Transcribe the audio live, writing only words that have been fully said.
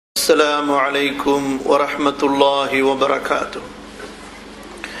السلام عليكم ورحمة الله وبركاته.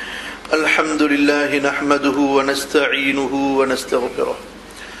 الحمد لله نحمده ونستعينه ونستغفره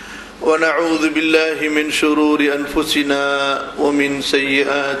ونعوذ بالله من شرور أنفسنا ومن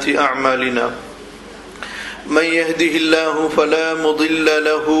سيئات أعمالنا. من يهده الله فلا مضل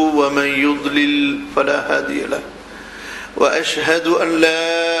له ومن يضلل فلا هادي له. وأشهد أن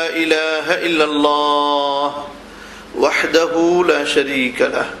لا إله إلا الله وحده لا شريك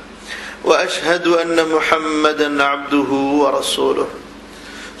له. وأشهد أن محمدا عبده ورسوله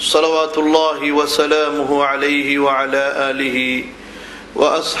صلوات الله وسلامه عليه وعلى آله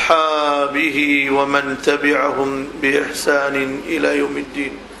وأصحابه ومن تبعهم بإحسان إلى يوم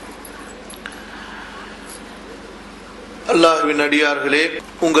الدين. அல்லாஹ்வின் அடியார்களே,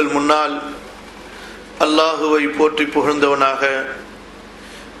 உங்கள் முன்னால் அல்லாஹுவை போற்றி புகழ்ந்தவனாக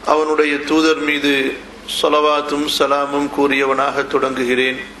அவனுடைய தூதர் மீது ஸலவாத்தும் சலாமும் கூறியவனாக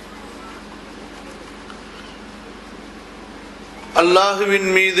தொடங்குகிறேன். அல்லாஹுவின்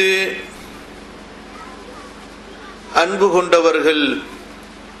மீது அன்பு கொண்டவர்கள்,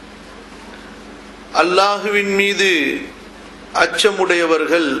 அல்லாஹுவின் மீது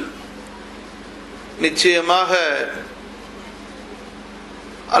அச்சமுடையவர்கள் நிச்சயமாக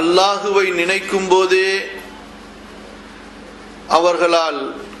அல்லாஹுவை நினைக்கும் போதே அவர்களால்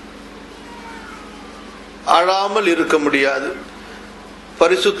அழாமல் இருக்க முடியாது.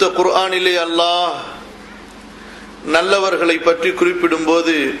 பரிசுத்த குர்ஆனிலே அல்லாஹ் நல்லவர்களை பற்றி குறிப்பிடும்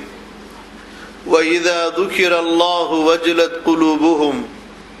போது وَإِذَا ذُكِرَ اللَّهُ وَجِلَتْ قُلُوبُهُمْ,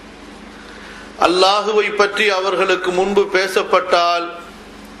 அல்லாஹுவை பற்றி அவர்களுக்கு முன்பு பேசப்பட்டால்,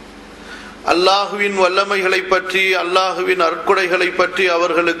 அல்லாஹுவின் வல்லமைகளை பற்றி, அல்லாஹுவின் அற்கொடைகளை பற்றி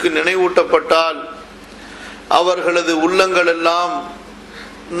அவர்களுக்கு நினைவூட்டப்பட்டால் அவர்களது உள்ளங்கள் எல்லாம்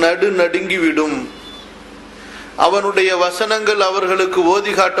நடுநடுங்கிவிடும். அவனுடைய வசனங்கள் அவர்களுக்கு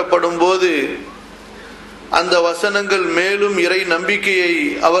ஓதி காட்டப்படும் போது அந்த வசனங்கள் மேலும் இறை நம்பிக்கையை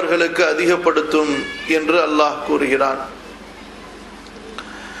அவர்களுக்கு அதிகப்படுத்தும் என்று அல்லாஹ் கூறுகிறான்.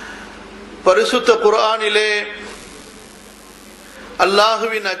 பரிசுத்த குர்ஆனிலே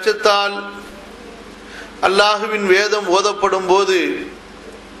அல்லாஹுவின் அச்சத்தால் அல்லாஹுவின் வேதம் ஓதப்படும் போது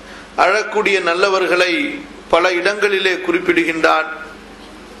அழக்கூடிய நல்லவர்களை பல இடங்களிலே குறிப்பிடுகின்றான்.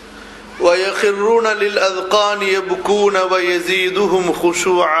 وَيَخِرُّونَ لِلْأَذْقَانِ يَبْكُونَ وَيَزِيدُهُمْ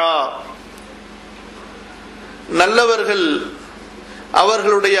خُشُوعًا. நல்லவர்கள்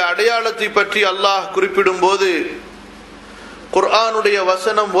அவர்களுடைய அடையாளத்தை பற்றி அல்லாஹ் குறிப்பிடும் போது, குர்ஆனுடைய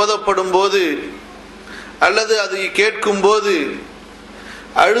வசனம் ஓதப்படும் போது அல்லது அதை கேட்கும் போது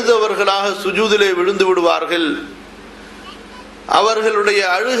அழுதவர்களாக சுஜூதிலே விழுந்து விடுவார்கள். அவர்களுடைய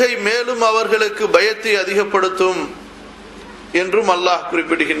அழுகை மேலும் அவர்களுக்கு பயத்தை அதிகப்படுத்தும் என்றும் அல்லாஹ்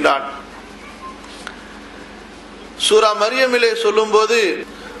குறிப்பிடுகின்றான். சூரா மரியமிலே சொல்லும் போது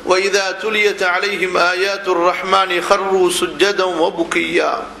وَإِذَا تُلِيَتْ عَلَيْهِمْ آيَاتُ الرَّحْمَنِ خَرُّوا سُجَّدًا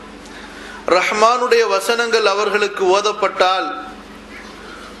وَبُكِيًّا. ரஹ்மானுடைய வசனங்கள் அவர்களுக்கு ஓதப்பட்டால்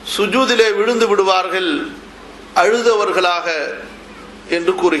சுஜூதிலே விழுந்து விடுவார்கள், அழுதவர்களாக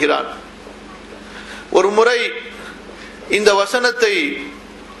என்று கூறுகிறான். ஒரு முறை இந்த வசனத்தை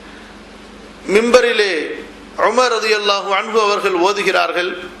மிம்பரிலே உமர் ரலியல்லாஹு அன்ஹு அவர்கள்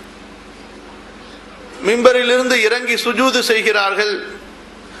ஓதுகிறார்கள். மிம்பரிலிருந்து இறங்கி சுஜூது செய்கிறார்கள்.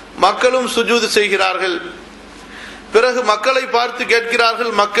 மக்களும் சுஜூது செய்கிறார்கள். பிறகு மக்களை பார்த்து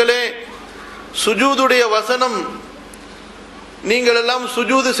கேட்கிறார்கள், மக்களே, சுஜூதுடைய வசனம் நீங்கள் எல்லாம்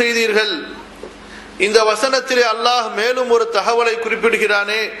சுஜூது செய்தீர்கள், இந்த வசனத்திலே அல்லாஹ் மேலும் ஒரு தகவலை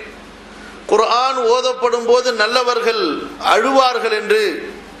குறிப்பிடுகிறானே, குர்ஆன் ஓதப்படும் போது நல்லவர்கள் அழுவார்கள் என்று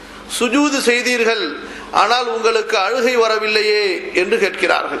சுஜூது செய்தீர்கள், ஆனால் உங்களுக்கு அழுகை வரவில்லையே என்று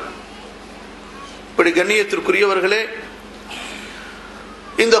கேட்கிறார்கள். இப்படி கண்ணியத்திற்குரியவர்களே,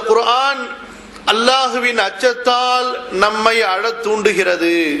 இந்த குர்ஆன் அல்லாஹுவின் அச்சத்தால் நம்மை அழத்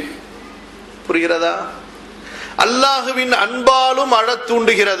தூண்டுகிறது. புரிகிறதா? அல்லாஹுவின் அன்பாலும் அழத்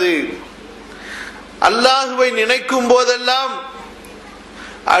தூண்டுகிறது. அல்லாஹுவை நினைக்கும் போதெல்லாம்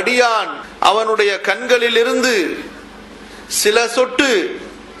அடியான் அவனுடைய கண்களில் இருந்து சில சொட்டு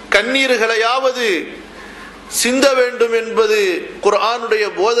கண்ணீர்களையாவது சிந்த வேண்டும் என்பது குர்ஆனுடைய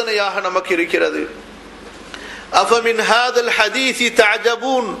போதனையாக நமக்கு இருக்கிறது. أفمن هذا الحديث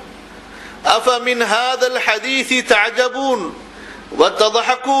تعجبون أفمن هذا الحديث تعجبون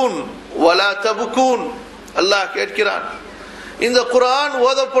وتضحكون ولا تبكون. அல்லாஹ் கேட்கிறான், இந்த குர்ஆன்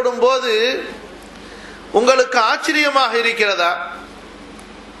ஓதப்படும் போது உங்களுக்கு ஆச்சரியமாக இருக்கிறதா?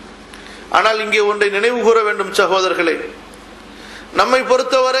 ஆனால் இங்கே ஒன்றை நினைவு கூற வேண்டும் சகோதரர்களே, நம்மை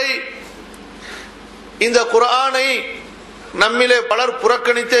பொறுத்தவரை இந்த குர்ஆனை நம்மிலே பலர்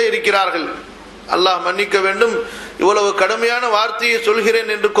புறக்கணித்தே இருக்கிறார்கள். அல்லாஹ் மன்னிக்க வேண்டும். இவ்வளவு கடுமையான வார்த்தையை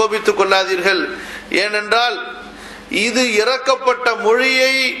சொல்கிறேன் என்று கோபித்துக் கொள்ளாதீர்கள். ஏனென்றால் இது இறக்கப்பட்ட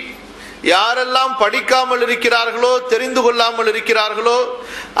மொழியை யாரெல்லாம் படிக்காமல் இருக்கிறார்களோ, தெரிந்து கொள்ளாமல் இருக்கிறார்களோ,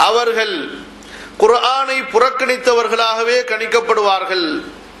 அவர்கள் குர்ஆனை புறக்கணித்தவர்களாகவே கணிக்கப்படுவார்கள்.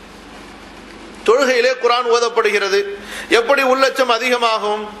 தொழுகையிலே குர்ஆன் ஓதப்படுகிறது, எப்படி உள்ளச்சம்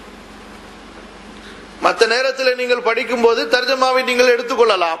அதிகமாகும்? மற்ற நேரத்தில் நீங்கள் படிக்கும் போது தர்ஜமாவை நீங்கள்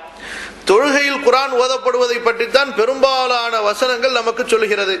எடுத்துக்கொள்ளலாம். தொழுகையில் குர்ஆன் ஓதப்படுவதை பற்றித்தான் பெரும்பாலான வசனங்கள் நமக்கு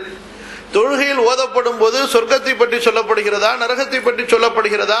சொல்கிறது. தொழுகையில் ஓதப்படும் போது சொர்க்கத்தை பற்றி சொல்லப்படுகிறதா, நரகத்தை பற்றி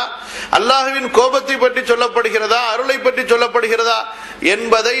சொல்லப்படுகிறதா, அல்லாஹ்வின் கோபத்தை பற்றி சொல்லப்படுகிறதா, அருளை பற்றி சொல்லப்படுகிறதா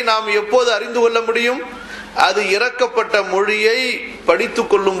என்பதை நாம் எப்போது அறிந்து கொள்ள முடியும்? அது இறக்கப்பட்ட மொழியை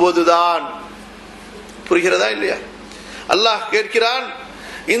படித்துக் கொள்ளும் போதுதான். புரிகிறதா இல்லையா? அல்லாஹ் கேட்கிறான்,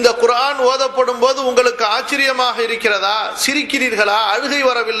 இந்த குர்ஆன் ஓதப்படும் போது உங்களுக்கு ஆச்சரியமாக இருக்கிறதா, சிரிக்கிறீர்களா, அழுகை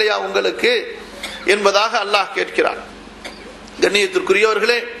வரவில்லையா உங்களுக்கு என்பதாக அல்லாஹ் கேட்கிறான்.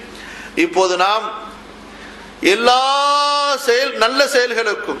 கண்ணியத்திற்குரியவர்களே, இப்போது நாம் எல்லா நல்ல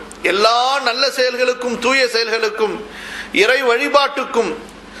செயல்களுக்கும் தூய செயல்களுக்கும் இறை வழிபாட்டுக்கும்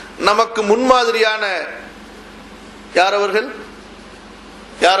நமக்கு முன்மாதிரியான யார் அவர்கள்?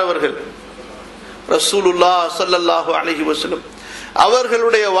 ரசூலுல்லாஹ் ஸல்லல்லாஹு அலைஹி வஸல்லம்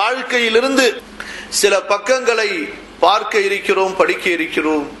அவர்களுடைய வாழ்க்கையிலிருந்து சில பக்கங்களை பார்க்க இருக்கிறோம், படிக்க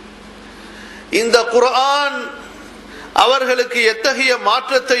இருக்கிறோம். இந்த குர்ஆன் அவர்களுக்கு எத்தகைய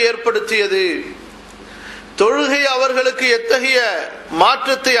மாற்றத்தை ஏற்படுத்தியது, தொழுகை அவர்களுக்கு எத்தகைய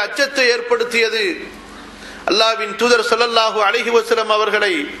மாற்றத்தை, அச்சத்தை ஏற்படுத்தியது. அல்லாஹ்வின் தூதர் ஸல்லல்லாஹு அலைஹி வஸல்லம்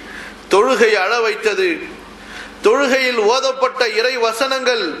அவர்களை தொழுகை அழ வைத்தது. தொழுகையில் ஓதப்பட்ட இறை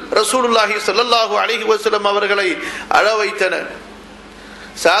வசனங்கள் ரசூலுல்லாஹி ஸல்லல்லாஹு அலைஹி வஸல்லம் அவர்களை அழ வைத்தன.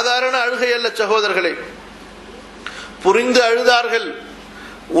 சாதாரண அழுகை அல்ல சகோதரர்களே, புரிந்து அழுதார்கள்,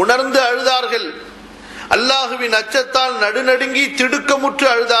 உணர்ந்து அழுதார்கள், அல்லாஹுவின் அச்சத்தால் நடுநடுங்கி திடுக்கமுற்று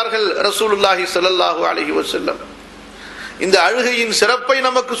அழுதார்கள் ரசூலுல்லாஹி ஸல்லல்லாஹு அலைஹி வஸல்லம். இந்த அழுகையின் சிறப்பை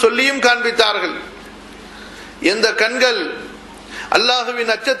நமக்கு சொல்லியும் காண்பித்தார்கள். எந்த கண்கள்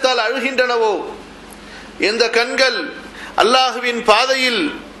அல்லாஹுவின் அச்சத்தால் அழுகின்றனவோ, எந்த கண்கள் அல்லாஹுவின் பாதையில்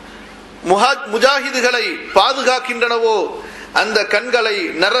முஜாஹிதுகளை பாதுகாக்கின்றனவோ, அந்த கண்களை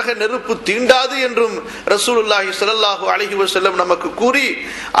நரக நெருப்பு தீண்டாது என்றும் ரசூலுல்லாஹி ஸல்லல்லாஹு அலைஹி வஸல்லம் நமக்கு கூறி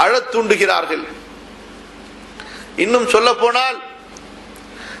அழத் தூண்டுகிறார்கள். இன்னும் சொல்ல போனால்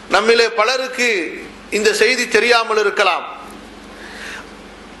நம்மிலே பலருக்கு இந்த செய்தி தெரியாமல் இருக்கலாம்.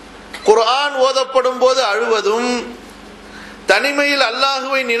 குர்ஆன் ஓதப்படும் போது அழுவதும், தனிமையில்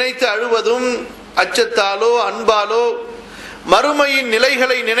அல்லாஹுவை நினைத்து அழுவதும், அச்சத்தாலோ அன்பாலோ மறுமையின்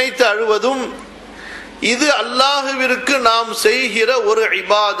நிலைகளை நினைத்து அழுவதும், இது அல்லாஹுவிற்கு நாம் செய்கிற ஒரு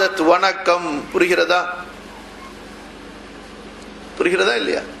இபாதத், வணக்கம். புரிகிறதா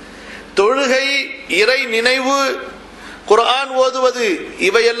இல்லையா? தொழுகை, இறை நினைவு, குர்ஆன் ஓதுவது,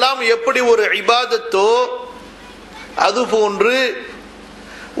 இவையெல்லாம் எப்படி ஒரு இபாதத்தோ அதுபோன்று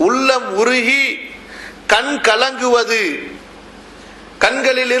உள்ளம் உருகி கண் கலங்குவது,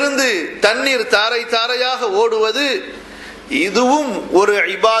 கண்களில் இருந்து தண்ணீர் தாரை தாரையாக ஓடுவது, இதுவும் ஒரு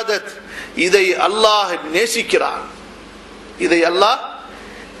இபாதத். இதை அல்லாஹ்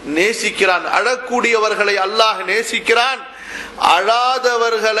நேசிக்கிறான். அழக்கூடியவர்களை அல்லாஹ் நேசிக்கிறான்,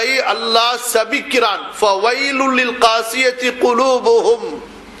 அழாதவர்களை அல்லாஹ் சபிக்கிறான். ஃபவைலுல் லில் காசியத்தி குலூபுஹும்,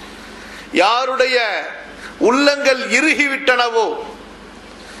 யாருடைய உள்ளங்கள் இறுகிவிட்டனவோ,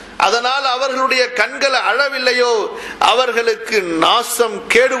 அதனால் அவர்களுடைய கண்கள் அழவில்லையோ, அவர்களுக்கு நாசம்,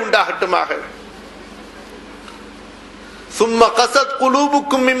 கேடு உண்டாகட்டுமாக. ثم قست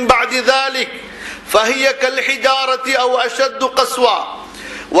قلوبكم من بعد ذلك فهي كالحجارة أو أشد قسوة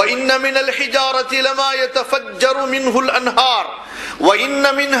وإن من الحجارة لما يتفجر منه الأنهار وإن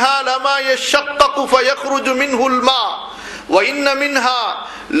منها لما يشقق فيخرج منه الماء وإن منها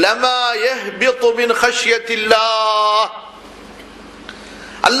لما يهبط من خشية الله.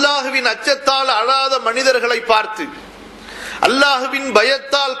 அல்லாஹுவின் அச்சத்தால் அழாத மனிதர்களை பார்த்து, அல்லாஹுவின்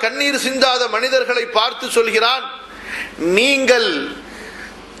பயத்தால் கண்ணீர் சிந்தாத மனிதர்களை பார்த்து சொல்கிறான், நீங்கள்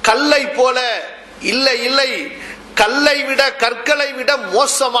கல்லை போல இல்லை, கல்லை விட, கற்களை விட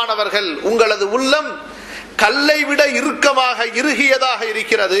மோசமானவர்கள். உங்களது உள்ளம் கல்லை விட இறுக்கமாக, இறுகியதாக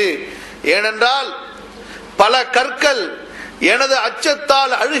இருக்கிறது. ஏனென்றால் பல கற்கள் எனது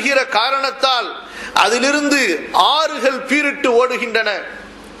அச்சத்தால் அழுகிற காரணத்தால் அதிலிருந்து ஆறுகள் பீரிட்டு ஓடுகின்றன.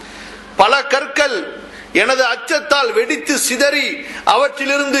 பல கற்கள் எனது அச்சத்தால் வெடித்து சிதறி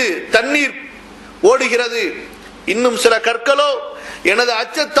அவற்றிலிருந்து தண்ணீர் ஓடுகிறது. இன்னும் சில கற்களோ எனது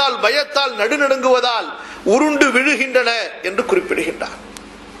அச்சத்தால், பயத்தால் நடுநடுங்குவதால் உருண்டு விழுகின்றன என்று குறிப்பிடுகின்றார்.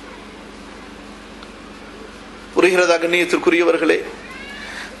 புரிகிறதா கண்ணியத்திற்குரியவர்களே?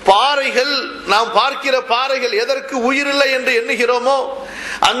 பாறைகள், நாம் பார்க்கிற பாறைகள் எதற்கு உயிரில்லை என்று எண்ணுகிறோமோ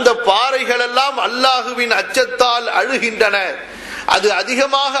அந்த பாறைகள் எல்லாம் அல்லாஹுவின் அச்சத்தால் அழுகின்றன. அது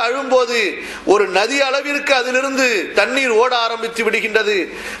அதிகமாக அழும்போது ஒரு நதி அளவிற்கு அதிலிருந்து தண்ணீர் ஓட ஆரம்பித்து விடுகின்றது.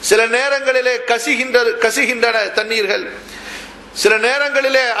 சில நேரங்களிலே கசிகின்றன தண்ணீர்கள், சில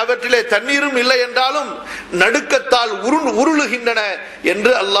நேரங்களிலே அவற்றிலே தண்ணீரும் இல்லை என்றாலும் நடுக்கத்தால் உருளுகின்றன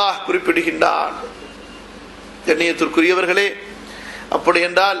என்று அல்லாஹ் குறிப்பிடுகின்றான். கண்ணியத்திற்குரியவர்களே, அப்படி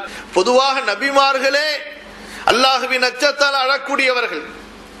என்றால் பொதுவாக நபிமார்களே அல்லாஹுவின் அச்சத்தால் அழக்கூடியவர்கள்.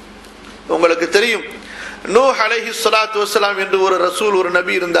 உங்களுக்கு தெரியும், நூஹ் அலைஹிஸ்ஸலாத்து வஸ்ஸலாம் என்று ஒரு ரசூல், ஒரு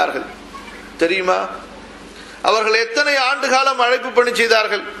நபி இருந்தார்கள். தெரியுமா? அவர்கள் எத்தனை ஆண்டு காலம் அழைப்பு பணி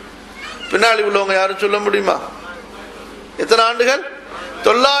செய்தார்கள்? பின்னாடி உள்ளவங்க யாரும் சொல்ல முடியுமா? எத்தனை ஆண்டுகள்?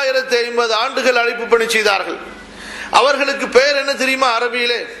 950 ஆண்டுகள் அழைப்பு பணி செய்தார்கள். அவர்களுக்கு பெயர் என்ன தெரியுமா?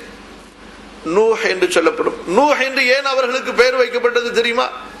 அரபியிலே நூஹ் என்று சொல்லப்படும். நூஹ் என்று ஏன் அவர்களுக்கு பெயர் வைக்கப்பட்டது தெரியுமா?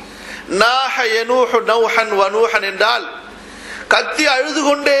 நாஹ யனூஹு நௌஹன் வ நூஹன் என்றால் கத்தி அழுது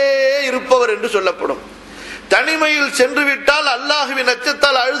கொண்டே இருப்பவர் என்று சொல்லப்படும். தனிமையில் சென்று விட்டால் அல்லாஹுவின்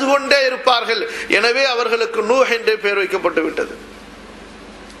அச்சத்தால் அழுது கொண்டே இருப்பார்கள். எனவே அவர்களுக்கு நூஹ் என்றே பெயர் வைக்கப்பட்டு விட்டது.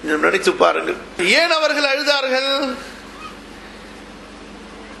 நினைத்து பாருங்கள், ஏன் அவர்கள் அழுதார்கள்?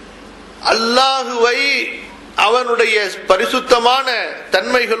 அல்லாஹுவை அவனுடைய பரிசுத்தமான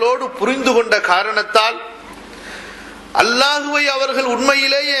தன்மைகளோடு புரிந்து கொண்ட காரணத்தால், அல்லாஹுவை அவர்கள்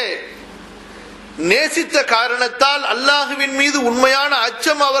உண்மையிலேயே நேசித்த காரணத்தால், அல்லாஹுவின் மீது உண்மையான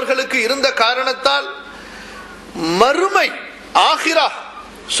அச்சம் அவர்களுக்கு இருந்த காரணத்தால், மறுமை, ஆகிரா,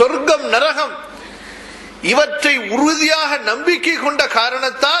 சொர்க்கம், நரகம் இவற்றை உறுதியாக நம்பிக்கை கொண்ட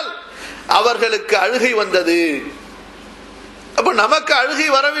காரணத்தால் அவர்களுக்கு அழுகை வந்தது. அப்ப நமக்கு அழுகை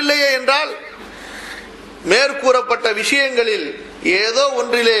வரவில்லையே என்றால் மேற்கூறப்பட்ட விஷயங்களில் ஏதோ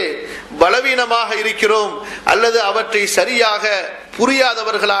ஒன்றிலே பலவீனமாக இருக்கிறோம், அல்லது அவற்றை சரியாக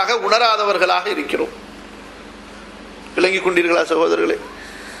புரியாதவர்களாக, உணராதவர்களாக இருக்கிறோம். விளங்கிக் கொண்டீர்களா சகோதரர்களே?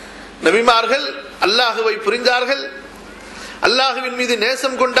 நபிமார்கள் அல்லாஹுவை புரிந்தார்கள், அல்லாஹுவின் மீது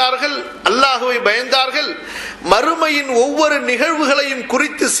நேசம் கொண்டார்கள், அல்லாஹுவை பயந்தார்கள், மறுமையின் ஒவ்வொரு நிகழ்வுகளையும்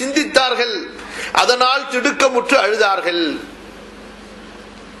குறித்து சிந்தித்தார்கள், அதனால் திடுக்கமுற்று அழுதார்கள்.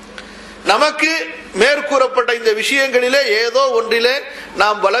 நமக்கு மேற்கூறப்பட்ட இந்த விஷயங்களிலே ஏதோ ஒன்றிலே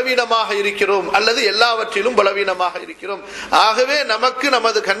நாம் பலவீனமாக இருக்கிறோம், அல்லது எல்லாவற்றிலும் பலவீனமாக இருக்கிறோம். ஆகவே நமக்கு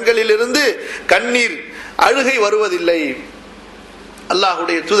நமது கண்களில் இருந்து கண்ணீர், அழுகை வருவதில்லை.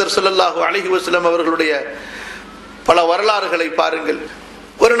 அல்லாஹுடைய தூதர் ஸல்லல்லாஹு அலைஹி வஸல்லம் அவர்களுடைய பல வரலாறுகளை பாருங்கள்.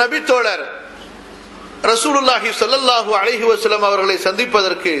 ஒரு நபி தோழர் ரசூலுல்லாஹி ஸல்லல்லாஹு அலைஹி வஸல்லம் அவர்களை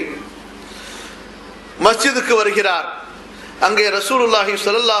சந்திப்பதற்கு மஸ்ஜிதுக்கு வருகிறார். அங்கே ரசூலுல்லாஹி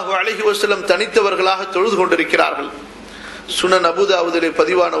ஸல்லல்லாஹு அலைஹி வஸல்லம் தனித்தவர்களாக தொழுது கொண்டிருக்கிறார்கள். சுனன் அபூதாவுதிலே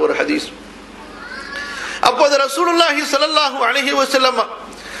பதிவான ஒரு ஹதீஸ். அப்போது ரசூலுல்லாஹி ஸல்லல்லாஹு அலைஹி வஸல்லம்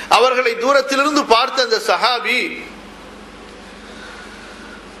அவர்களை தூரத்திலிருந்து பார்த்த அந்த சஹாபி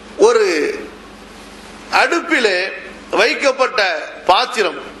ஒரு அடுப்பிலே வைக்கப்பட்ட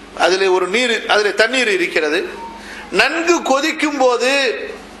பாத்திரம், அதிலே தண்ணீர் இருக்கிறது. நன்கு கொதிக்கும் போது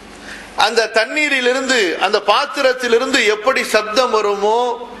அந்த தண்ணீரிலிருந்து, அந்த பாத்திரத்திலிருந்து எப்படி சப்தம் வருமோ,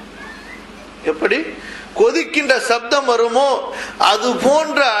 எப்படி கொதிக்கின்ற சப்தம் வருமோ, அது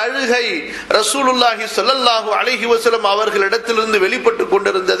போன்ற அழுகை ரசூலுல்லாஹி ஸல்லல்லாஹு அலைஹி வஸல்லம் அவர்களிடத்திலிருந்து வெளிப்பட்டு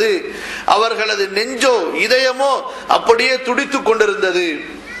கொண்டிருந்தது. அவர்களது நெஞ்சோ இதயமோ அப்படியே துடித்துக் கொண்டிருந்தது.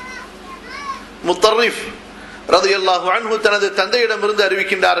 முத்தர்ரிஃப் ரலியல்லாஹு அன்ஹு தனது தந்தையிடமிருந்து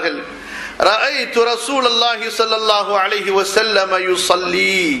அறிவிக்கின்றார்கள், ரஅய்து ரசூலல்லாஹி ஸல்லல்லாஹு அலைஹி வஸல்லம்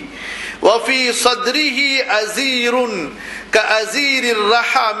யுஸல்லி வஃபீ ஸத்ரிஹி அஸீருன் கஅஸீரிர்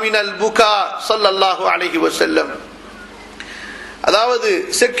ரஹா மினல் புகா ஸல்லல்லாஹு அலைஹி வஸல்லம். அதாவது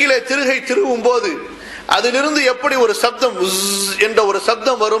செக்கிலே திருகை திருவும் போது அதிலிருந்து எப்படி ஒரு சப்தம் என்ற ஒரு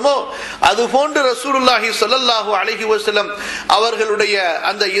சப்தம் வருமோ, அது போன்று ரசூலுல்லாஹி ஸல்லல்லாஹு அலைஹி வஸல்லம் அவர்களுடைய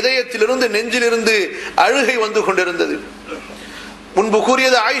அந்த இதயத்திலிருந்து, நெஞ்சிலிருந்து அழுகை வந்து கொண்டிருந்தது. முன்பு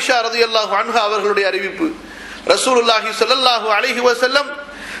கூறியது ஆயிஷா ரலியல்லாஹு அன்ஹா அவர்களுடைய அறிவிப்பு. ரசூலுல்லாஹி ஸல்லல்லாஹு அலைஹி வஸல்லம்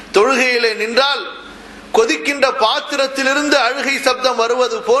தொழுகையிலே நின்றால் கொதிக்கின்ற பாத்திரத்திலிருந்து அழுகை சப்தம்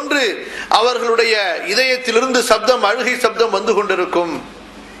வருவது போன்று அவர்களுடைய இதயத்திலிருந்து சப்தம், அழுகை சப்தம் வந்து கொண்டிருக்கும்.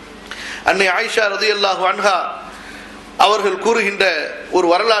 அன்னை ஆயிஷா ரலியல்லாஹு அன்ஹா அவர்கள் கூறுகின்ற ஒரு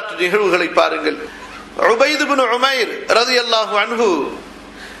வரலாற்று நிகழ்வுகளை பாருங்கள். உபைத் இப்னு உமைர் ரலியல்லாஹு அன்ஹு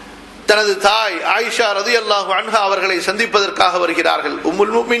தனது தாய் ஆயிஷா ரலியல்லாஹு அன்ஹா அவர்களை சந்திப்பதற்காக வருகிறார்கள்.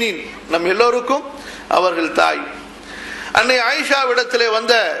 உம்முல் முஃமினீன், நம் எல்லோருக்கும் அவர்கள் தாய். அன்னை ஆயிஷாவிடத்திலே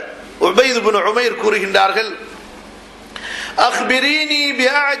வந்த உபைத் இப்னு உமைர் கூறுகின்றார்கள், அக்பிரீனி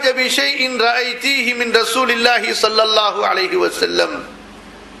பிஅஜபி ஷைஇன் ரஅய்தீஹி மின் ரசூலில்லாஹி ஸல்லல்லாஹு அலைஹி வஸல்லம்.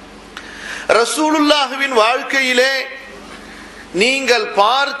 ரசூலுல்லாஹ்வின் வாழ்க்கையிலே நீங்கள்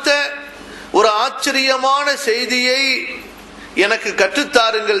பார்த்த ஒரு ஆச்சரியமான செய்தியை எனக்கு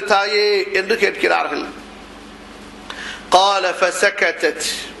கற்றுத்தாருங்கள் தாயே என்று கேட்கிறார்கள். قال فسكتت,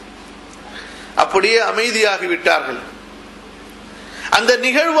 அப்படியே அமைதியாகி விட்டார்கள். அந்த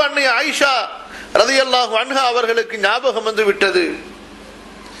நிகழ்வு அன்னை ஆயிஷா ரலியல்லாஹு அன்ஹா அவர்களுக்கு ஞாபகம் வந்து விட்டது.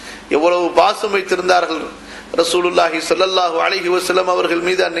 எவ்வளவு பாசம் வைத்திருந்தார்கள் ரசூலுல்லாஹி ஸல்லல்லாஹு அலைஹி வஸல்லம் அவர்கள்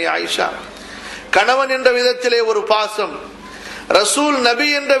மீது அன்னை ஆயிஷா. கணவன் என்ற விதத்திலே ஒரு பாசம், ரசூல் நபி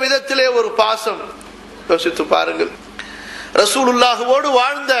என்ற விதத்திலே ஒரு பாசம். யோசித்து பாருங்கள், ரசூலுல்லாஹுவோடு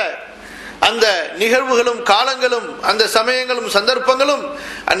வாழ்ந்த அந்த நிகழ்வுகளும் காலங்களும் அந்த சமயங்களும் சந்தர்ப்பங்களும்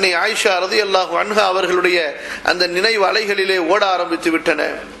அன்னை ஆயிஷா ரலியல்லாஹு அன்ஹா அவர்களுடைய அந்த நினைவு அலைகளிலே ஓட ஆரம்பித்து விட்டன.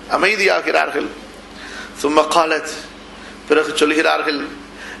 அமைதியாகிறார்கள். ثم قالت, பிறகு சொல்கிறார்கள்,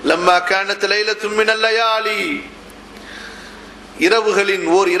 لما كانت ليلة من الليالي, இரவுகளின்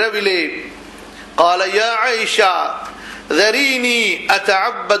ஓர் இரவிலே, قال يا عائشة ذريني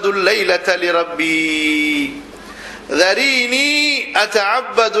أتعبد الليلة لربي, ذريني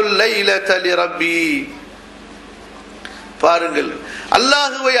أتعبد الليلة لربي. பாருங்கள்,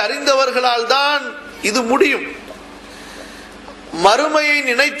 அல்லாஹுவை அறிந்தவர்களால் தான் இது முடியும். மறுமையை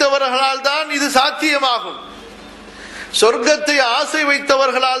நினைத்தவர்களால் தான் இது சாத்தியமாகும். சொர்க்கத்தை ஆசை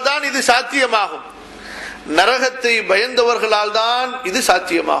வைத்தவர்களால் தான் இது சாத்தியமாகும். நரகத்தை பயந்தவர்களால் தான் இது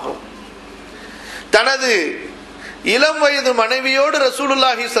சாத்தியமாகும். தனது இளம் வயது மனைவியோடு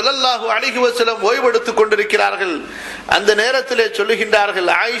ரசூலுல்லாஹி ஸல்லல்லாஹு அலைஹி வஸல்லம் ஓய்வெடுத்துக் கொண்டிருக்கிறார்கள். அந்த நேரத்திலே சொல்லுகின்றார்கள்,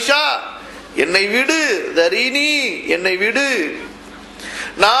 ஆயிஷா என்னை விடு, தரீனி என்னை விடு,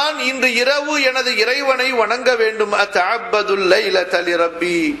 நான் இன்று இரவு எனது இறைவனை வணங்க வேண்டும். அத்தஅப்பதுல் லைலத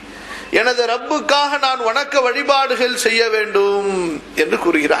லிரப்பி, எனது ரப்புக்காக நான் வணக்க வழிபாடுகள் செய்ய வேண்டும் என்று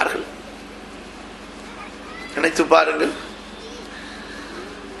கூறுகிறார்கள். நினைத்து பாருங்கள்,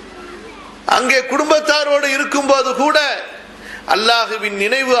 அங்கே குடும்பத்தாரோடு இருக்கும் போது கூட அல்லாஹுவின்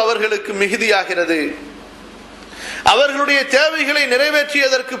நினைவு அவர்களுக்கு மிகுதியாகிறது. அவர்களுடைய தேவைகளை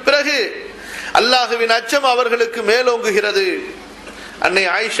நிறைவேற்றியதற்கு பிறகு அல்லாஹுவின் அச்சம் அவர்களுக்கு மேலோங்குகிறது. அன்னை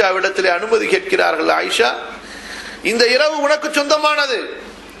ஆயிஷாவிடத்திலே அனுமதி கேட்கிறார்கள். ஆயிஷா, இந்த இரவு உனக்கு சொந்தமானது,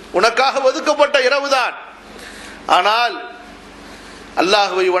 உனக்காக ஒதுக்கப்பட்ட இரவுதான். ஆனால்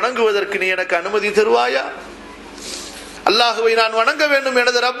அல்லாஹுவை வணங்குவதற்கு நீ எனக்கு அனுமதி தருவாயா? அல்லாஹுவை நான் வணங்க வேண்டும்,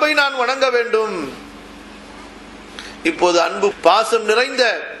 எனது ரப்பை நான் வணங்க வேண்டும். இப்போது அன்பு பாசம் நிறைந்த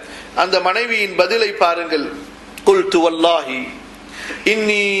அந்த மனைவியின் பதிலை பாருங்கள். குல்து வல்லாஹி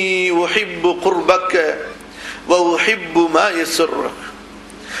இன்னி உஹிப்பு குர்பக்க வ உஹிப்பு மா யஸ்ருக்.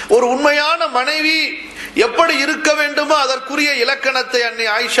 ஒரு உண்மையான மனைவி எப்படி இருக்க வேண்டுமோ அதற்குரிய இலக்கணத்தை அன்னை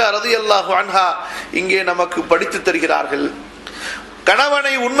ஆயிஷா ரலியல்லாஹு அன்ஹா இங்கே நமக்கு படித்து தருகிறார்கள்.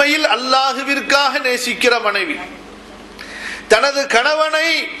 கணவனை உண்மையில் அல்லாஹுவிற்காக நேசிக்கிற மனைவி, தனது கணவனை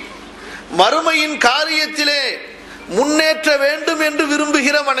மறுமையின் காரியத்திலே முன்னேற்ற வேண்டும் என்று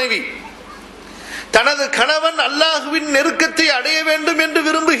விரும்புகிற மனைவி, தனது கணவன் அல்லாஹுவின் நெருக்கத்தை அடைய வேண்டும் என்று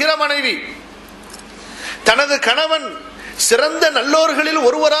விரும்புகிற மனைவி, தனது கணவன் சிறந்த நல்லோர்களில்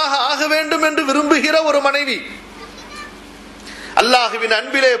ஒருவராக ஆக வேண்டும் என்று விரும்புகிற ஒரு மனைவி, அல்லாஹுவின்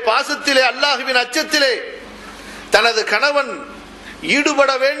அன்பிலே, பாசத்திலே, அல்லாஹுவின் அச்சத்திலே தனது கணவன்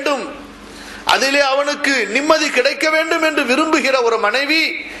ஈடுபட வேண்டும், அதிலே அவனுக்கு நிம்மதி கிடைக்க வேண்டும் என்று விரும்புகிற ஒரு மனைவி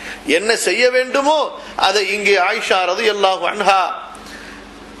என்ன செய்ய வேண்டுமோ அதை இங்கே ஆயிஷா ரலியல்லாஹு அன்ஹா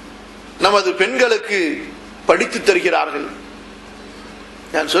நமது பெண்களுக்கு படித்து தருகிறார்கள்.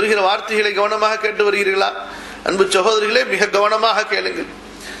 நான் சொல்கிற வார்த்தைகளை கவனமாக கேட்டு வருகிறீர்களா? அன்பு சகோதரிகளே, மிக கவனமாக கேளுங்கள்.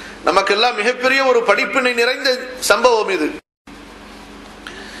 நமக்கெல்லாம் மிகப்பெரிய ஒரு படிப்பினை நிறைந்த சம்பவம் இது.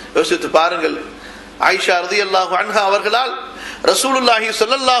 யோசித்து பாருங்கள், ஆயிஷா ரலியல்லாஹு அன்ஹா அவர்களால் ரசூலுல்லாஹி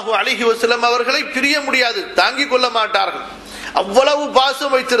ஸல்லல்லாஹு அலைஹி வஸல்லம் அவர்களை பிரிய முடியாது, தாங்கிக் கொள்ள மாட்டார்கள், அவ்வளவு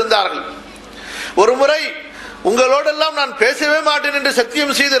பாசம் வைத்திருந்தார்கள். ஒரு முறை உங்களோடெல்லாம் நான் பேசவே மாட்டேன் என்று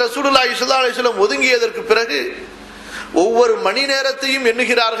சத்தியம் செய்த ரசூலுல்லாஹி ஸல்லல்லாஹு அலைஹி வஸல்லம் ஒதுங்கியதற்கு பிறகு ஒவ்வொரு மணி நேரத்தையும்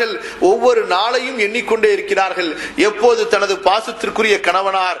எண்ணுகிறார்கள், ஒவ்வொரு நாளையும் எண்ணிக்கொண்டே இருக்கிறார்கள், எப்போது தனது பாசத்திற்குரிய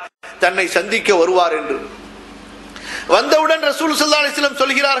கணவனார் தன்னை சந்திக்க வருவார் என்று. வந்தவுடன் ரசூல் ஸல்லல்லாஹு அலைஹி வஸல்லம்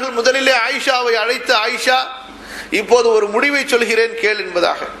சொல்கிறார்கள், முதலிலே ஆயிஷாவை அழைத்து, ஆயிஷா இப்போது ஒரு முடிவை சொல்கிறேன் கேள்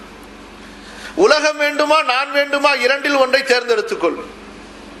என்பதாக. உலகம் வேண்டுமா நான் வேண்டுமா, இரண்டில் ஒன்றை தேர்ந்தெடுத்துக்கொள்.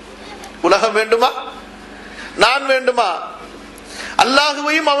 உலகம் வேண்டுமா நான் வேண்டுமா,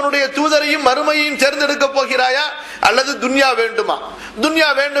 அல்லாஹுவையும் அவனுடைய தூதரையும் மறுமையையும் தேர்ந்தெடுக்க போகிறாயா, அல்லது துன்யா வேண்டுமா? துன்யா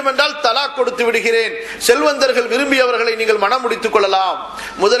வேண்டும் என்றால் தலாக் கொடுத்து விடுகிறேன், செல்வந்தர்கள் விரும்பியவர்களை நீங்கள் மனம் முடித்துக் கொள்ளலாம்,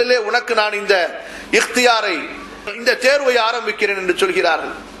 முதலிலே உனக்கு நான் இந்த இக்தியாரை, இந்த தேர்வை ஆரம்பிக்கிறேன் என்று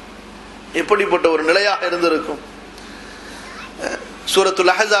சொல்கிறார்கள். எப்படிப்பட்ட ஒரு நிலையாக இருந்திருக்கும்.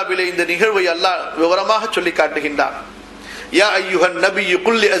 சூரத்துல் அஹ்ஸாபிலே இந்த நிகழ்வை அல்லாஹ் விவரமாக சொல்லி காட்டுகின்றான். யா அய்யுஹன் நபியு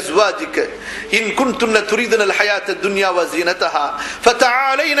குல் லிஅஸ்வாஜிக இன் குன்துன்ன துரிதுன الحياة الدنيا وزينتها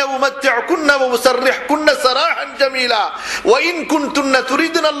فتعالين أمتعكن وأسرحكن سراحا جميلا وإن كنتن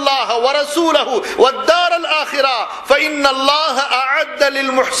تريدن الله ورسوله والدار الآخرة فإن الله أعد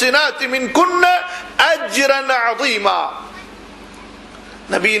للمحسنات منكن أجرا عظيما.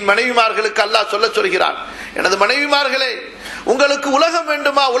 நபியின் மனைவிமார்களுக்கு அல்லாஹ் சொல்கிறான், எனது மனைவிமார்களே, உங்களுக்கு உலகம்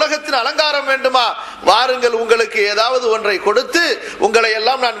வேண்டுமா, உலகத்தின் அலங்காரம் வேண்டுமா, வாருங்கள், உங்களுக்கு ஏதாவது ஒன்றை கொடுத்து உங்களை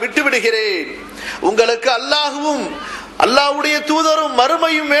எல்லாம் நான் விட்டு விடுகிறேன். உங்களுக்கு அல்லாஹ்வும் அல்லாஹ்வுடைய தூதரும்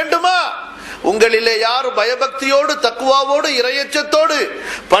மறுமையும் வேண்டுமா, உங்களிலே யார் பயபக்தியோடு தக்வாவோடு இறையச்சத்தோடு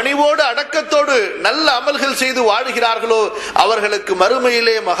பணிவோடு அடக்கத்தோடு நல்ல அமல்கள் செய்து வாழுகிறார்களோ அவர்களுக்கு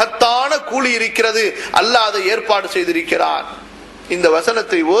மறுமையிலே மகத்தான கூலி இருக்கிறது. அல்லாஹ் அதை ஏற்பாடு செய்திருக்கிறான். இந்த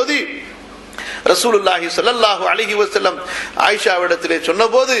வசனத்தை ஓதி ரசூலுல்லாஹி ஸல்லல்லாஹு அலைஹி வஸல்லம் ஆயிஷாவிடத்திலே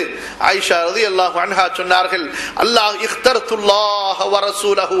சொன்னபோது ஆயிஷா ரலியல்லாஹு அன்ஹா சொன்னார்கள், அல்லாஹ் இக்தர்துல்லாஹ வ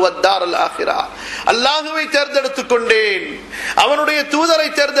ரசூலஹு வத்தாரல் ஆখিরা, அல்லாஹ்வை தேர்ந்தெடுத்துக் கொண்டேன், அவனுடைய தூதரை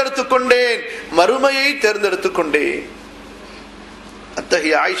தேர்ந்தெடுத்துக் கொண்டேன், மறுமையை தேர்ந்தெடுத்துக் கொண்டேன்.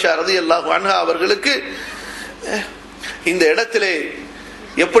 அத்தகைய ஆயிஷா ரலியல்லாஹு அன்ஹா அவர்களுக்கு இந்த இடத்திலே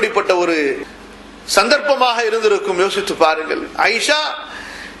எப்படிப்பட்ட ஒரு சந்தர்ப்பமாக இருந்திருக்கும் யோசித்து பாருங்கள். ஆயிஷா,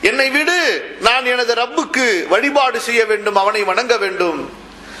 என்னை விடு, நான் எனது ரப்புக்கு வழிபாடு செய்ய வேண்டும், அவனை வணங்க வேண்டும்.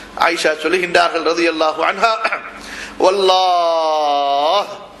 ஆயிஷா சொல்லுகின்றார்கள் ரலியல்லாஹு அன்ஹா,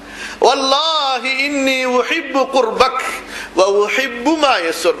 வல்லாஹி இன்னி உஹிப்பு குர்பக் வ உஹிப்பு மா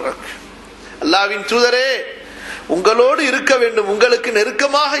யஸ்ருக். அல்லாஹ்வின் தூதரே, உங்களோடு இருக்க வேண்டும், உங்களுக்கு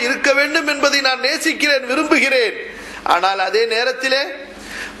நெருக்கமாக இருக்க வேண்டும் என்பதை நான் நேசிக்கிறேன், விரும்புகிறேன். ஆனால் அதே நேரத்திலே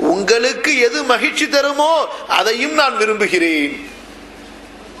உங்களுக்கு எது மகிழ்ச்சி தருமோ அதையும் நான் விரும்புகிறேன்.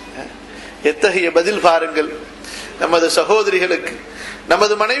 எத்தகைய பதில் பாருங்கள். நமது சகோதரிகளுக்கு,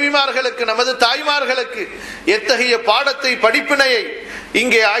 நமது மனைவிமார்களுக்கு, நமது தாய்மார்களுக்கு எத்தகைய பாடத்தை, படிப்பினையை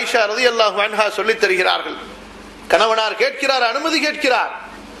இங்கே ஆயிஷா ரலியல்லாஹு அன்ஹா சொல்லித் தருகிறார்கள். கணவனார் கேட்கிறார், அனுமதி கேட்கிறார்,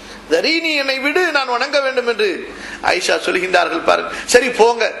 தரீனி, என்னை விடு, நான் வணங்க வேண்டும் என்று ஆயிஷா சொல்கின்றார்கள். பாருங்கள், சரி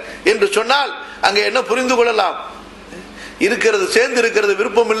போங்க என்று சொன்னால் அங்கே என்ன புரிந்து கொள்ளலாம்? இருக்கிறது, சேர்ந்து இருக்கிறது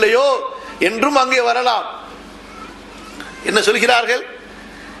விருப்பம் இல்லையோ என்றும் அங்கே வரலாம். என்ன சொல்கிறார்கள்?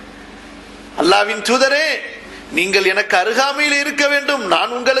 அல்லாஹ்வின் தூதரே, நீங்கள் எனக்கு அருகாமையில் இருக்க வேண்டும்,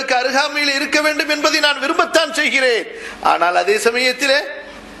 நான் உங்களுக்கு அருகாமையில் இருக்க வேண்டும் என்பதை நான் விரும்பத்தான் செய்கிறேன். ஆனால் அதே சமயத்திலே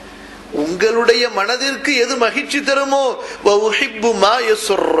உங்களுடைய மனதிற்கு எது மகிழ்ச்சி தருமோ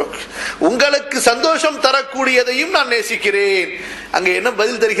உங்களுக்கு சந்தோஷம் தரக்கூடியதையும் நான் நேசிக்கிறேன். அங்கே என்ன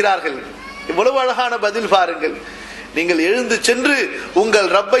பதில் தருகிறார்கள்? இவ்வளவு அழகான பதில் பாருங்கள். நீங்கள் எழுந்து சென்று உங்கள்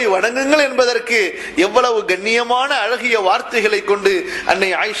ரப்பை வணங்குங்கள் என்பதற்கு எவ்வளவு கண்ணியமான அழகிய வார்த்தைகளை கொண்டு அன்னை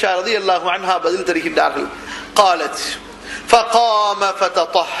ஆயிஷா ரலியல்லாஹு அன்ஹா பதில் தருகின்றார்கள். قالت فقام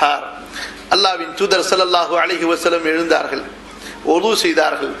فتطهر. அல்லாஹ்வின் தூதர் ஸல்லல்லாஹு அலைஹி வஸல்லம் எழுந்தார்கள், வுது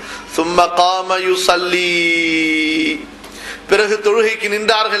செய்தார்கள். ثم قام يصلي. பிறகு தொழுகைக்கு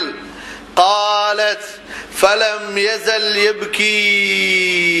நின்றார்கள். قالت فلم يزل يبكي.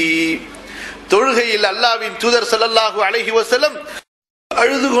 தொழுகையில் அல்லாஹ்வின் தூதர் ஸல்லல்லாஹு அலைஹி வஸல்லம்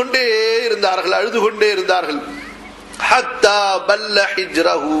அழுது கொண்டே இருந்தார்கள். ஹத்தா பல்ல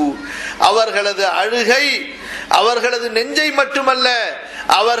ஹிஜ்ரஹு. அவர்களது அழுகை அவர்களது நெஞ்சை மட்டுமல்ல,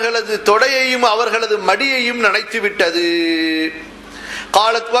 அவர்களது தொடையையும் அவர்களது மடியையும் நனைத்து விட்டது.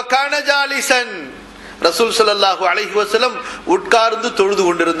 காலத் வகான ஜாலிசன். ரசூல் ஸல்லல்லாஹு அலைஹி வஸல்லம் உட்கார்ந்து தொழுது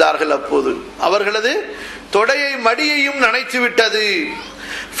கொண்டிருந்தார்கள். அப்போது அவர்களது தொடையை மடியையும் நனைத்து விட்டது.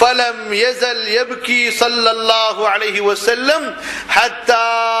 فلم يزل يبكي صلى الله عليه وسلم حتى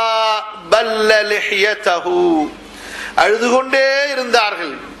بل لحيته. அழுது கொண்டே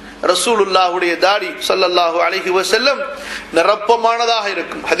இருந்தார்கள். ரசூலுல்லாஹுடைய தாடி ஸல்லல்லாஹு அலைஹி வஸல்லம் நிரப்பமானதாக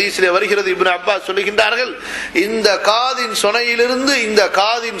இருக்கும். ஹதீஸிலே வருகிறது, இப்னு அப்பாஸ் சொல்லுகின்றார்கள், இந்த காதின் சொனையிலிருந்து இந்த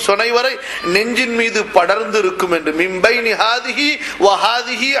காதின் சொனை வரை நெஞ்சின் மீது படர்ந்து இருக்கும் என்று. மிம்பைனி ஹாதிஹி வ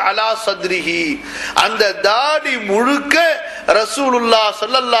ஹாதிஹி அலா சத்ரிஹி. அந்த தாடி முழுக்க ரசூலுல்லாஹ்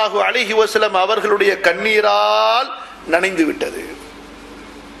ஸல்லல்லாஹு அலைஹி வஸல்லம் அவர்களுடைய கண்ணீரால் நனைந்து விட்டது.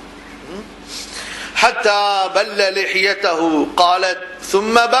 حتى بل لحيته. قالت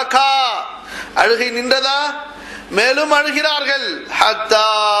ثم بكى. அழுகை நின்றதா? மேலும் அழுகிறார்கள். حتى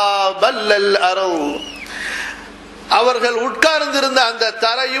بل الارض. அவர்கள் உட்கார்ந்திருந்த அந்த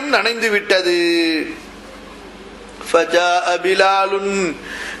தரையும் நனைந்து விட்டது. فجاء بلال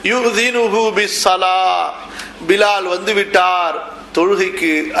يؤذنه بالصلاه. பிலால் வந்து விட்டார்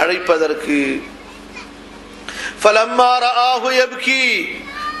தொழுகைக்கு அழைப்பதற்கு. فلما رآه يبكي.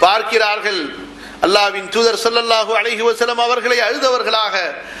 பார்க்கிறார்கள் அல்லாஹ்வின் தூதர் ஸல்லல்லாஹு அலைஹி வஸல்லம் அவர்களை அழுதவர்களாக.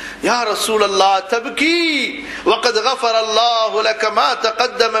 யா ரசூலல்லாஹ் தப்கி வகத் கஃபர அல்லாஹு லக மா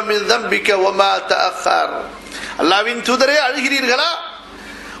தகத்தம மின் ذنبك وما تأخر. அல்லாஹ்வின் தூதரே அழுகிறீர்களா?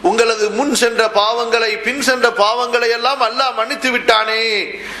 உங்களது முன் சென்ற பாவங்களை பின் சென்ற பாவங்களை எல்லாம் அல்லாஹ் மன்னித்து விட்டானே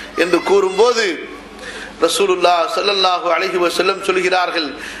என்று கூறும்போது ரசூலுல்லாஹ் ஸல்லல்லாஹு அலைஹி வஸல்லம் சொல்கிறார்கள்,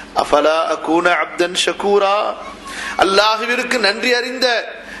 அஃபலா அகூன அப்தன் ஷகூரா, அல்லாஹ்விற்கு நன்றி அறிந்த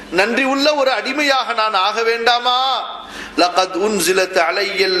நன்றி உள்ள ஒரு அடிமையாக நான் ஆக வேண்டாமா? லகத் உன்ஸிலத்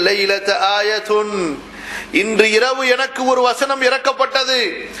அலையல் லைலத ஆயத்துன், இன்று இரவு எனக்கு ஒரு வசனம் இறக்கப்பட்டது.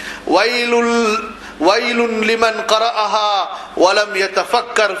 வைலுன் லிமன் கரஅஹா வலம்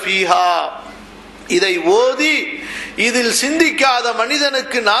யதஃபக்கர் ஃபீஹா, இதை ஓதி இதில் சிந்திக்காத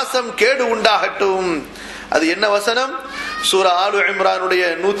மனிதனுக்கு நாசம் கேடு உண்டாகட்டும். அது என்ன வசனம்? சூரா ஆலு இம்ரானுடைய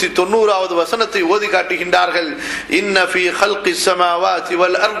 190வது வசனத்தை ஓதி காட்டுகின்றார்கள். இன்ன ஃபீ ஹல்கிஸ் ஸமாவாதி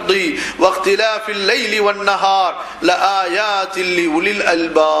வல் அர்தி வக்திலாஃபில் லைலி வன் நஹார் லஆயாத்தில் லிஉலில்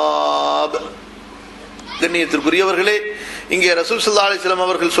அல்பாப். கண்ணியத்திற்குரியவர்களே, இங்கே ரசூல் ஸல்லல்லாஹு அலைஹி வஸல்லம்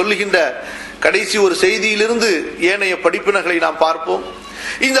அவர்கள் சொல்லுகின்ற கடைசி ஒரு செய்தியிலிருந்து ஏனைய படிப்பினைகளை நாம் பார்ப்போம்.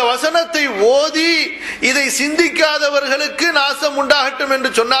 இந்த வசனத்தை ஓதி இதை சிந்திக்காதவர்களுக்கு நாசம் உண்டாகட்டும் என்று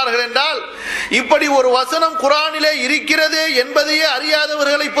சொன்னார்கள் என்றால், இப்படி ஒரு வசனம் குர்ஆனிலே இருக்கிறதே என்பதையே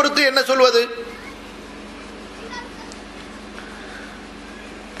அறியாதவர்களை பொறுத்து என்ன சொல்வது?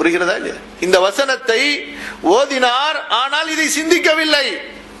 புரிகிறதா இல்லையா? இந்த வசனத்தை ஓதினார், ஆனால் இதை சிந்திக்கவில்லை.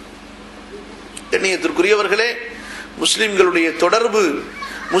 கண்ணியத்திற்குரியவர்களே, முஸ்லிம்களுடைய தொடர்பு,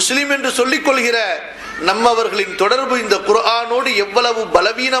 முஸ்லிம் என்று சொல்லிக் கொள்கிற நம்மவர்களின் தொடர்பு இந்த குர்ஆனோடு எவ்வளவு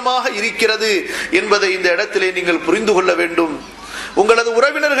பலவீனமாக இருக்கிறது என்பதை இந்த இடத்திலே நீங்கள் புரிந்து கொள்ள வேண்டும். உங்களது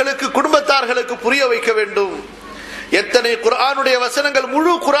உறவினர்களுக்கு, குடும்பத்தார்களுக்கு புரிய வைக்க வேண்டும். எத்தனை குர்ஆனுடைய வசனங்கள்,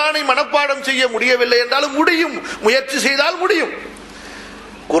 முழு குர்ஆனை மனப்பாடம் செய்ய முடியவில்லை என்றாலும் முடியும், முயற்சி செய்தால் முடியும்.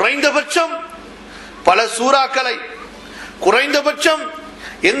 குறைந்தபட்சம் பல சூறாக்களை, குறைந்தபட்சம்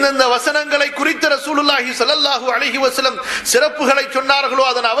எந்தெந்த வசனங்களை குறித்த ரசூலுல்லாஹி ஸல்லல்லாஹு அலைஹி வஸல்லம் சிறப்புகளை சொன்னார்களோ,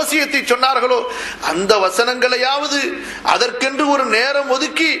 அதன் அவசியத்தை சொன்னார்களோ, அந்த வசனங்களையாவது அதற்கென்று ஒரு நேரம்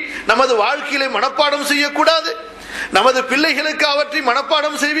ஒதுக்கி நமது வாழ்க்கையிலே மனப்பாடம் செய்யக்கூடாது? நமது பிள்ளைகளுக்கு அவற்றை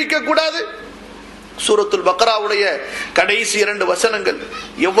மனப்பாடம் செய்விக்க கூடாது? சூரத்துல் பக்ராவுடைய கடைசி 2 வசனங்கள்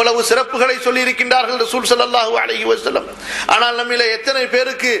எவ்வளவு சிறப்புகளை சொல்லி இருக்கின்றார்கள் ரசூல் ஸல்லல்லாஹு அலைஹி வஸல்லம். ஆனால் நம்மிலே எத்தனை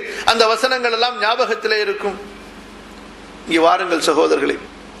பேருக்கு அந்த வசனங்கள் எல்லாம் ஞாபகத்திலே இருக்கும்? இங்கே வாருங்கள் சகோதரர்களே,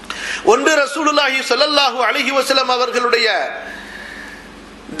 ஒன்று ரசூலுல்லாஹி ஸல்லல்லாஹு அலைஹி வஸல்லம் அவர்களுடைய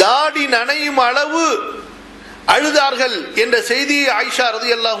தாடி நனையும் அளவு அழுதார்கள் என்ற செய்தியை ஆயிஷா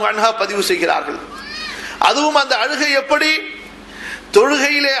ரலியல்லாஹு அன்ஹா பதிவு செய்கிறார்கள். அதுவும் அந்த அழுகை எப்படி?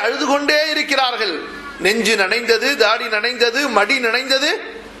 தொழுகையிலே அழுது கொண்டே இருக்கிறார்கள். நெஞ்சு நனைந்தது, தாடி நனைந்தது, மடி நனைந்தது.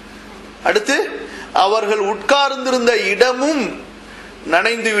 அடுத்து அவர்கள் உட்கார்ந்திருந்த இடமும்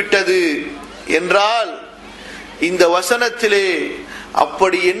நனைந்து விட்டது என்றால், இந்த வசனத்திலே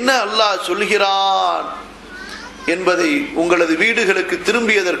அப்படி என்ன அல்லாஹ் சொல்கிறான் என்பதை உங்களது வீடுகளுக்கு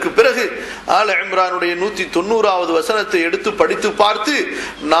திரும்பியதற்கு பிறகு ஆல இம்ரானுடைய 190வது வசனத்தை எடுத்து படித்து பார்த்து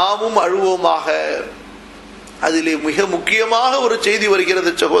நாமும் அழுவோமாக. அதிலே மிக முக்கியமாக ஒரு செய்தி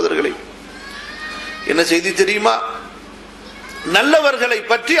வருகிறது சகோதரர்களே. என்ன செய்தி தெரியுமா? நல்லவர்களை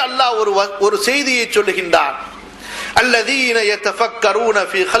பற்றி அல்லாஹ் ஒரு செய்தியை சொல்லுகின்றான். الذين يتفكرون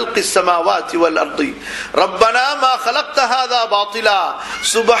في خلق السماوات والأرض ربنا ما خلقت هذا باطلا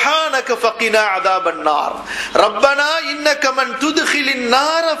سبحانك فقنا عذاب النار ربنا إنك من تدخل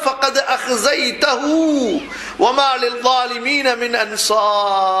النار فقد أخزيته وما للظالمين من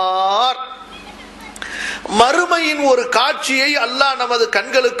أنصار. மறுமையின் ஒரு காட்சியை அல்லாஹ் நமது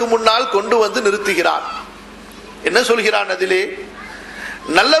கண்களுக்கு முன்னால் கொண்டு வந்து நிறுத்துகிறான். என்ன சொல்கிறான்? அதிலே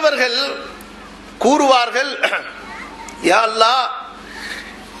நல்லவர்கள் கூறுவார்கள், யா அல்லாஹ்,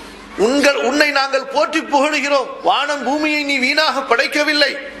 உன்னை நாங்கள் போற்றி புகழுகிறோம். வானம் பூமியை நீ வீணாக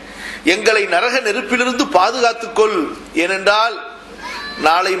படைக்கவில்லை, எங்களை நரக நெருப்பிலிருந்து பாதுகாத்துக்கொள். ஏனென்றால்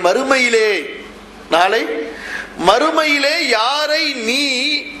நாளை மறுமையிலே யாரை நீ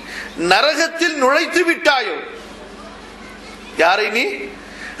நரகத்தில் நுழைத்து விட்டாயோ, யாரை நீ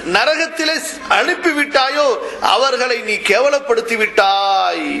நரகத்திலே அனுப்பிவிட்டாயோ அவர்களை நீ கேவலப்படுத்தி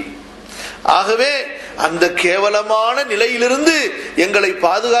விட்டாய். ஆகவே அந்த கேவலமான நிலையிலிருந்து எங்களை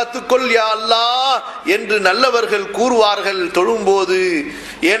பாதுகாத்துக்கொள் யா அல்லாஹ் என்று நல்லவர்கள் கூறுவார்கள் தொழும்போது.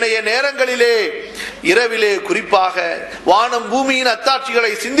 ஏனைய நேரங்களிலே, இரவிலே குறிப்பாக வானம் பூமியின்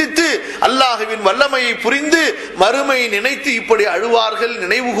அத்தாட்சிகளை சிந்தித்து அல்லாஹ்வின் வல்லமையை புரிந்து மறுமை நினைத்து இப்படி அழுவார்கள்,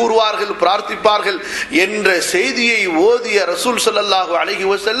 நினைவு கூறுவார்கள், பிரார்த்திப்பார்கள் என்ற செய்தியை ஓதிய ரசூல் ஸல்லல்லாஹு அலைஹி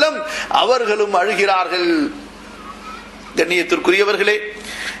வஸல்லம் அவர்களும் அழுகிறார்கள். கண்ணியத்திற்குரியவர்களே,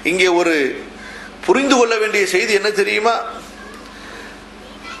 இங்கே ஒரு புரிந்து கொள்ள வேண்டிய செய்தி என்ன தெரியுமா?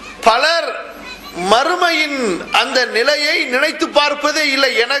 பலர் மறுமையின் அந்த நிலையை நினைத்து பார்ப்பதே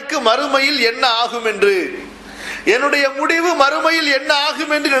இல்லை. எனக்கு மறுமையில் என்ன ஆகும் என்று என்னுடைய முடிவு மறுமையில் என்ன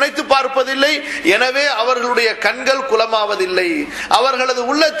ஆகும் என்று நினைத்து பார்ப்பதில்லை. எனவே அவர்களுடைய கண்கள் குலமாவதில்லை, அவர்களது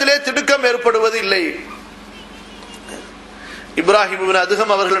உள்ளத்திலே திடுக்கம் ஏற்படுவதில்லை. இப்ராஹிம் இப்னு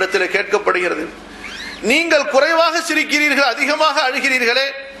அதுகம் அவர்களிடத்தில் கேட்கப்படுகிறது, நீங்கள் குறைவாக சிரிக்கிறீர்கள், அதிகமாக அழுகிறீர்களே,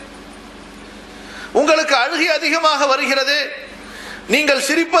 உங்களுக்கு அழுகை அதிகமாக வருகிறது, நீங்கள்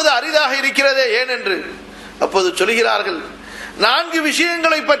சிரிப்பது அரிதாக இருக்கிறதே, ஏன் என்று. அப்போது சொல்கிறார்கள், 4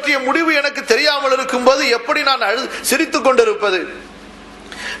 விஷயங்களை பற்றிய முடிவு எனக்கு தெரியாமல் இருக்கும் போது எப்படி நான் சிரித்துக் கொண்டிருப்பது?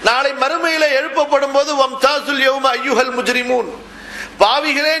 நாளை மறுமையிலே எழுப்பப்படும் போது வம்தாசுல் யௌம அய்யுஹல் முஜ்ரிமூன்,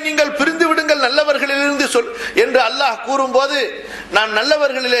 பாவிகளே நீங்கள் பிரிந்து விடுங்கள் நல்லவர்களிலிருந்து என்று அல்லாஹ் கூறும்போது நான்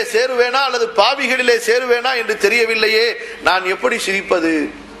நல்லவர்களிலே சேருவேனா அல்லது பாவிகளிலே சேருவேனா என்று தெரியவில்லையே, நான் எப்படி சிரிப்பது?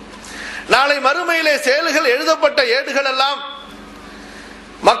 நாளை மறுமையிலே செயல்கள் எழுதப்பட்ட ஏடுகள் எல்லாம்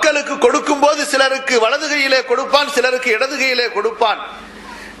மக்களுக்கு கொடுக்கும் போது சிலருக்கு வலது கையிலே கொடுப்பான், சிலருக்கு இடது கையிலே கொடுப்பான்.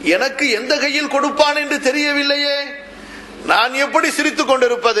 எனக்கு எந்த கையில் கொடுப்பான் என்று தெரியவில்லையே, நான் எப்படி சிரித்துக்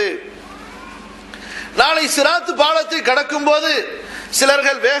கொண்டிருப்பது? நாளை சிராத்து பாலத்தை கடக்கும் போது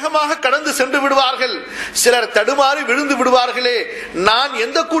சிலர்கள் வேகமாக கடந்து சென்று விடுவார்கள், சிலர் தடுமாறி விழுந்து விடுவார்களே, நான்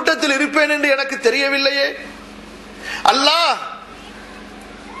எந்த கூட்டத்தில் இருப்பேன் என்று எனக்கு தெரியவில்லையே. அல்லாஹ்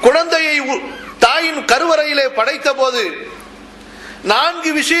குழந்தையை தாயின் கருவறையிலே படைத்த போது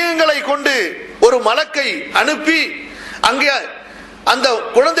 4 விஷயங்களை கொண்டு ஒரு மலக்கை அனுப்பி அங்கே அந்த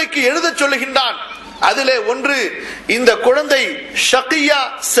குழந்தைக்கு எழுத சொல்லுகின்றான். அதிலே ஒன்று, இந்த குழந்தை ஷகியா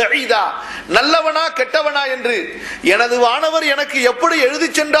சஈதா, நல்லவனா கெட்டவனா என்று எனது வானவர் எனக்கு எப்படி எழுதி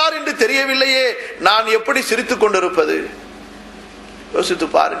சென்றார் என்று தெரியவில்லையே, நான் எப்படி சிரித்துக் கொண்டிருப்பது? யோசித்து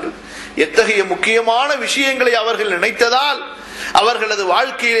பாருங்கள், எத்தகைய முக்கியமான விஷயங்களை அவர்கள் நினைத்ததால் அவர்களது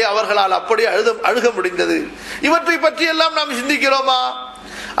வாழ்க்கையிலே அவர்களால் அப்படி அழுக முடிந்தது. இவற்றை பற்றி எல்லாம் நாம் சிந்திக்கிறோமா?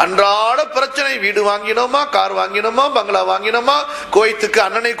 அன்றாட பிரச்சனை, வீடு வாங்கினோமா, கார் வாங்கினோமா, பங்களா வாங்கினோமா, கோயத்துக்கு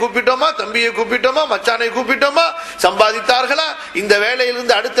அண்ணனை கூப்பிட்டோமா, தம்பியை கூப்பிட்டோமா, மச்சானை கூப்பிட்டோமா, சம்பாதித்தார்களா, இந்த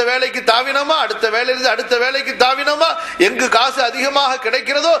வேலையிலிருந்து அடுத்த வேலைக்கு தாவினோமா, அடுத்த வேலையிலிருந்து அடுத்த வேலைக்கு தாவினோமா, எங்கு காசு அதிகமாக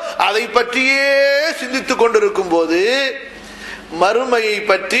கிடைக்கிறதோ அதை பற்றியே சிந்தித்துக் கொண்டிருக்கும் போது மறுமையை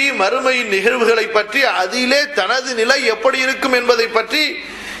பற்றி, மறுமையின் நிகழ்வுகளை பற்றி, அதிலே தனது நிலை எப்படி இருக்கும் என்பதை பற்றி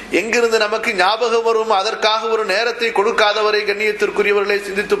எங்கிருந்து நமக்கு ஞாபகம் வரும்? அதற்காக ஒரு நேரத்தை கொடுக்காதவரை கண்ணியத்திற்குரியவர்களை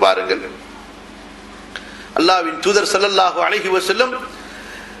சிந்தித்து பாருங்கள். அல்லாஹ்வின் தூதர் ஸல்லல்லாஹு அலைஹி வஸல்லம்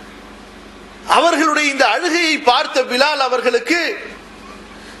அவர்களுடைய இந்த அழுகையை பார்த்த பிலால் அவர்களுக்கு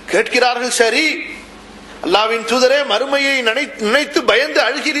கேட்கிறார்கள், சரி அல்லாஹ்வின் தூதரே, மறுமையை நினைத்து பயந்து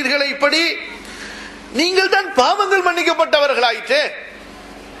அழுகிறீர்களே, இப்படி நீங்கள் தான் பாவங்கள் மன்னிக்கப்பட்டவர்களாயிற்றே.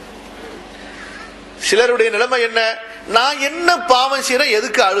 சிலருடைய நிலைமை என்ன? நான் என்ன பாவம் செய்யறேன்,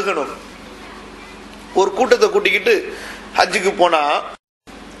 எதுக்கு அழுகணும்? ஒரு கூட்டத்தை கூட்டிக்கிட்டு ஹஜ்ஜுக்கு போனா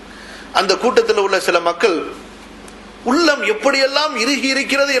அந்த கூட்டத்தில் உள்ள சில மக்கள் உள்ளம் எப்படியெல்லாம் இறுகி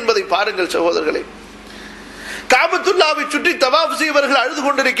இருக்கிறது என்பதை பாருங்கள் சகோதரர்களே. காபத்துல்லாவை சுற்றி தவாஃப் செய்பவர்கள் அழுது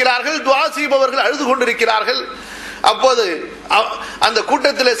கொண்டிருக்கிறார்கள், துஆ செய்பவர்கள் அழுது கொண்டிருக்கிறார்கள். அப்போது அந்த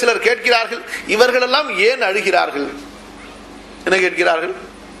கூட்டத்தில் சிலர் கேட்கிறார்கள், இவர்களெல்லாம் ஏன் அழுகிறார்கள்? என்ன கேட்கிறார்கள்?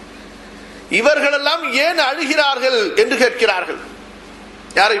 இவர்களெல்லாம் ஏன் அழுகிறார்கள் என்று கேட்கிறார்கள்.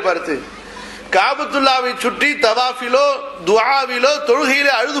 யாரை பார்த்து? காபத்துல்லாவை சுற்றி தவாஃபிலோ துஆவிலோ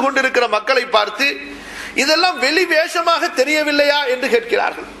தொழுகையிலே அழுது கொண்டிருக்கிற மக்களை பார்த்து இதெல்லாம் வெளி வேஷமாக தெரியவில்லையா என்று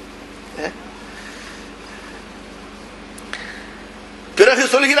கேட்கிறார்கள். பிறகு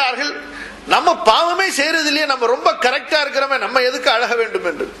சொல்கிறார்கள், நம்ம பாவமே செய்யறதில்லையே, நம்ம ரொம்ப கரெக்டா இருக்கிறோமே, நம்ம எதுக்கு அழக வேண்டும்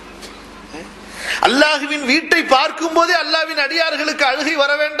என்று. அல்லாஹுவின் வீட்டை பார்க்கும் போதே அல்லாஹ்வின் அடியார்களுக்கு அழுகை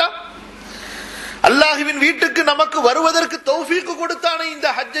வர வேண்டாம்? அல்லாஹுவின் வீட்டுக்கு நமக்கு வருவதற்கு தௌஃபீக் கொடுத்தானே இந்த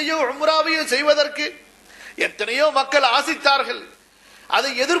ஹஜ்ஜையோ உம்ராவையோ செய்வதற்கு. எத்தனையோ மக்கள் ஆசித்தார்கள்,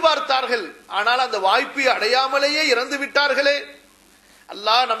 அதை எதிர்பார்த்தார்கள், ஆனால் அந்த வாய்ப்பை அடையாமலேயே இறந்து விட்டார்களே.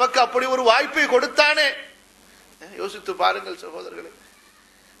 அல்லாஹ் நமக்கு அப்படி ஒரு வாய்ப்பை கொடுத்தானே. யோசித்து பாருங்கள் சகோதரர்களே.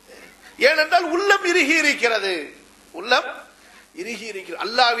 ஏனென்றால் உள்ளம் இறுகி இருக்கிறது, உள்ளம் இறுகி இருக்கிறது.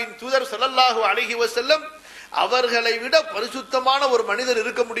 அல்லாஹ்வின் தூதர் ஸல்லல்லாஹு அலைஹி வஸல்லம் அவர்களை விட பரிசுத்தமான ஒரு மனிதர்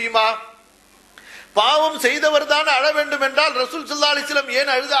இருக்க முடியுமா? பாவம் செய்தவர் தான் அழ வேண்டும் என்றால் ரசூல் ஸல்லல்லாஹு அலைஹி வஸல்லம் ஏன்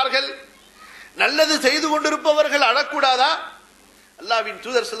அழுதார்கள்? நல்லது செய்து கொண்டிருப்பவர்கள் அழக்கூடாதா? அல்லாஹ்வின்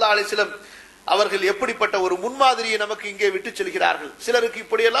தூதர் ஸல்லல்லாஹு அலைஹி வஸல்லம் அவர்கள் எப்படிப்பட்ட ஒரு முன்மாதிரியை நமக்கு இங்கே விட்டு செல்கிறார்கள். சிலருக்கு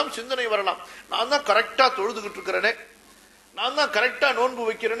இப்படியெல்லாம் சிந்தனை வரலாம், நான் தான் கரெக்டா தொழுதுகிட்டு இருக்கிறேனே, நான் தான் கரெக்டா நோன்பு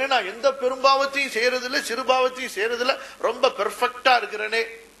வைக்கிறேனே, நான் எந்த பெரும்பாவத்தையும் செய்யறதில்லை, சிறுபாவத்தையும் செய்யறதில்லை, ரொம்ப பெர்ஃபெக்டா இருக்கிறேனே,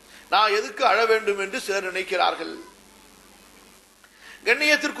 நான் எதுக்கு அழ வேண்டும் என்று சிலர் நினைக்கிறார்கள்.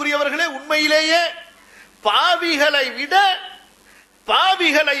 கண்ணியத்திற்குரியவர்களே, உண்மையிலேயே பாவிகளை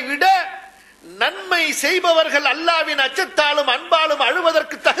விட நன்மை செய்பவர்கள் அல்லாஹ்வின் அச்சத்தாலும் அன்பாலும்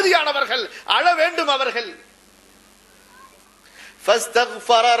அழுவதற்கு தகுதியானவர்கள், அழ வேண்டும் அவர்கள்.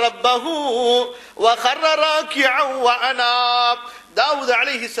 فاستغفر ربه وخر راكعا وأناب. தாவூத்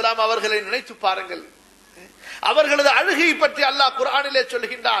அலைஹிஸ்ஸலாம் அவர்களை நினைத்து பாருங்கள். அவர்களது அழுகையை பற்றி அல்லாஹ் குர்ஆனிலே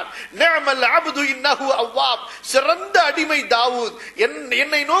சொல்கின்றான். நிஅமல் அப்து இன்னஹு அவ்வாப். சிறந்த அடிமை தாவூத்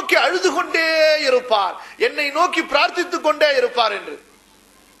என்னை நோக்கி அழுது கொண்டே இருப்பார், என்னை நோக்கி பிரார்த்தித்துக் கொண்டே இருப்பார் என்று.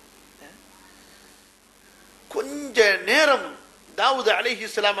 கொஞ்ச நேரம் தாவூத்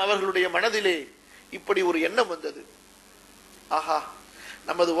அலைஹிஸ்ஸலாம் அவர்களுடைய மனதிலே இப்படி ஒரு எண்ணம் வந்தது. ஆஹா,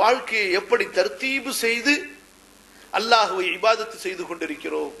 நமது வாழ்க்கையை எப்படி தர்த்தீபு செய்து அல்லாஹ்வை இபாதத்து செய்து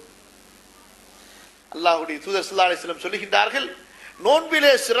கொண்டிருக்கிறோம். அல்லாஹ்வுடைய தூதர் ஸல்லல்லாஹு அலைஹி வஸல்லம் சொல்லுகின்றார்கள்,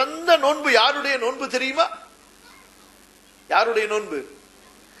 நோன்பிலே சிறந்த நோன்பு யாருடைய நோன்பு தெரியுமா? யாருடைய நோன்பு?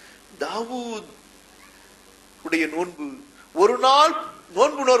 தாவூத் உடைய நோன்பு. ஒரு நாள்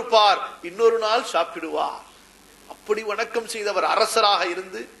நோன்பு நோற்பார், இன்னொரு நாள் சாப்பிடுவார். அப்படி வணக்கம் செய்தவர். அரசராக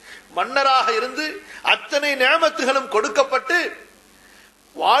இருந்து, மன்னராக இருந்து, அத்தனை நியமத்துகளும் கொடுக்கப்பட்டு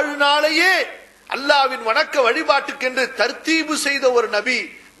வாழ்நாளையே அல்லாஹ்வின் வணக்க வழிபாட்டுக்கென்று தர்த்தீபு செய்த ஒரு நபி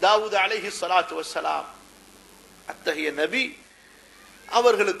தாவூத் அலைஹிஸ்ஸலாத்து வஸ்ஸலாம். அத்தகைய நபி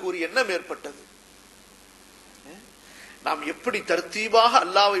அவர்களுக்கு ஒரு எண்ணம் ஏற்பட்டது. நாம் எப்படி தர்த்தீபாக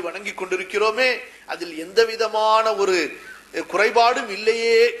அல்லாஹ்வை வணங்கி கொண்டிருக்கிறோமே, அதில் எந்த விதமான ஒரு குறைபாடும்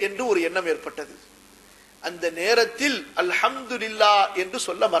இல்லையே என்று ஒரு எண்ணம் ஏற்பட்டது. அந்த நேரத்தில் அல்ஹம்துலில்லாஹ் என்று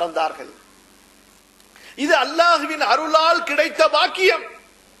சொல்ல மறந்தார்கள். இது அல்லாஹ்வின் அருளால் கிடைத்த பாக்கியம்.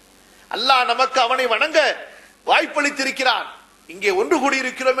 அல்லாஹ் நமக்கு அவனை வணங்க வாய்ப்பளித்திருக்கிறான். இங்கே ஒன்று கூடி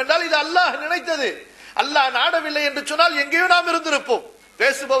இருக்கிறோம் என்றால் இது அல்லாஹ் நினைத்தது. அல்லாஹ் நாடவில்லை என்று சொன்னால் எங்கேயோ நாம் இருந்திருப்போம்.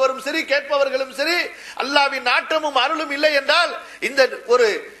 பேசுபவரும் சரி, கேட்பவர்களும் சரி, அல்லாஹ்வின் நாட்டமும் அருளும் இல்லை என்றால் இந்த ஒரு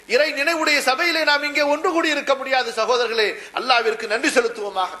இறை நினைவுடைய சபையிலே நாம் இங்கே ஒன்று கூடி இருக்க முடியாது. சகோதரர்களே, அல்லாஹ்விற்கு நன்றி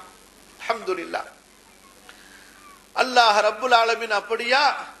செலுத்துவோமாக. அல்ஹம்துலில்லாஹ். அல்லாஹ் ரப்புல் ஆலமீன் அப்படியா?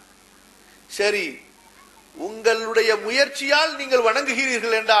 சரி, உங்களுடைய முயற்சியால் நீங்கள்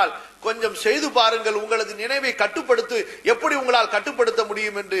வணங்குகிறீர்கள் என்றால் கொஞ்சம் செய்து பாருங்கள், உங்களது நினைவை கட்டுப்படுத்து, எப்படி உங்களால் கட்டுப்படுத்த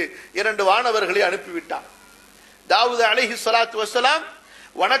முடியும் என்று 2 வானவர்களை அனுப்பிவிட்டார். தாவூத் அலைஹிஸ்ஸலாத்து வஸ்ஸலாம்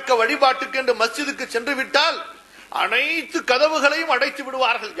வணக்க வழிபாட்டுக்கு என்று மஸ்ஜிதுக்கு சென்று விட்டால் அனைத்து கதவுகளையும் அடைத்து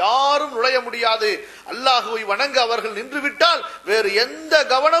விடுவார்கள். யாரும் நுழைய முடியாது. அல்லாஹ்வை வணங்க அவர்கள் நின்று விட்டால் வேறு எந்த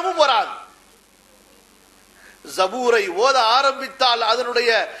கவனமும் வராது. ஜபூரை ஓத ஆரம்பித்தால் அதனுடைய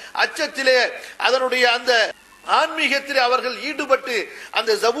அச்சத்திலே, அதனுடைய அந்த ஆன்மீகத்திலே அவர்கள் ஈடுபட்டு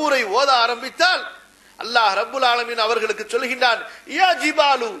அந்த ஜபூரை ஓத ஆரம்பித்தால் அல்லாஹ் ரப்புல் ஆலமீன் அவர்களுக்கு சொல்கின்றான், யா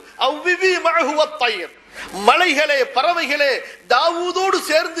ஜிபாலு அவ்விபி மஅஹு வத்தய்ர். மலைகளே, பறவைகளே, தாவூதோடு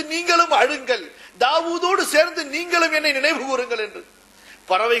சேர்ந்து நீங்களும் அழுங்கள், தாவூதோடு சேர்ந்து நீங்களும் என்னை நினைவு கூறுங்கள் என்று.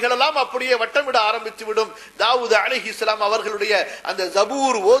 பறவைகள் எல்லாம் அப்படியே வட்டமிட ஆரம்பித்து விடும் தாவூத் அலைஹிஸ்ஸலாம் அவர்களுடைய அந்த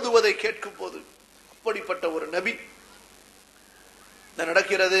ஜபூர் ஓதுவதை கேட்கும் போது. அப்படிப்பட்ட ஒரு நபி.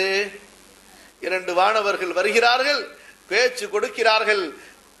 நடக்கிறது, 2 வானவர்கள் வருகிறார்கள், பேச்சு கொடுக்கிறார்கள்,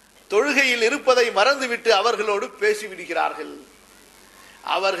 தொழுகையில் இருப்பதை மறந்துவிட்டு அவர்களோடு பேசிவிடுகிறார்கள்.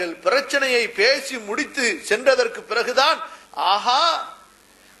 அவர்கள் பிரச்சனையை பேசி முடித்து சென்றதற்கு பிறகுதான், ஆஹா,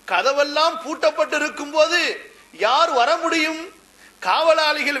 கதவெல்லாம் பூட்டப்பட்டிருக்கும் போது யார் வர முடியும்?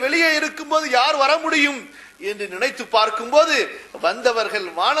 காவலாளிகள் வெளியே இருக்கும் போது யார் வர முடியும் என்று நினைத்து பார்க்கும் போது வந்தவர்கள்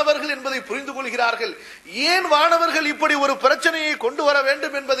வானவர்கள் என்பதை புரிந்து கொள்கிறார்கள். ஏன் வானவர்கள் இப்படி ஒரு பிரச்சனையை கொண்டு வர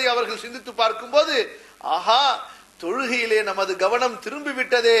வேண்டும் என்பதை அவர்கள் சிந்தித்து பார்க்கும் போது, ஆஹா, தொழுகையிலே நமது கவனம்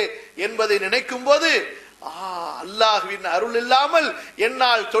திரும்பிவிட்டதே என்பதை நினைக்கும் போது, அல்லாஹ்வின் அருள் இல்லாமல்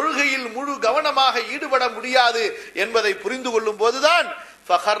என்னால் தொழுகையில் முழு கவனமாக ஈடுபட முடியாது என்பதை புரிந்து கொள்ளும் போதுதான்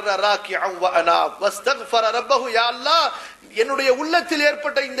என்னுடைய உள்ளத்தில்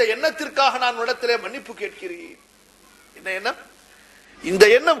ஏற்பட்ட இந்த எண்ணத்திற்காக நான் இடத்திலே மன்னிப்பு கேட்கிறேன். என்ன எண்ணம்? இந்த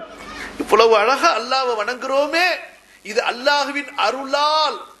எண்ணம், இவ்வளவு அழகா அல்லாஹ்வை வணங்குறோமே, இது அல்லாஹ்வின்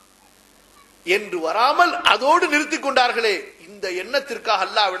அருளால் என்று வராமல் அதோடு நிறுத்தி கொண்டார்களே, இந்த எண்ணத்திற்காக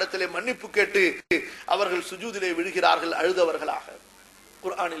அல்லாஹ்விடத்திலே மன்னிப்பு கேட்டு அவர்கள் சுஜூதிலே விழுகிறார்கள் அழுதவர்களாக.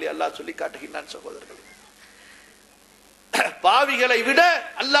 குர்ஆனிலே அல்லாஹ் சொல்லி காட்டுகின்றான். சகோதரர்களே, பாவிகளை விட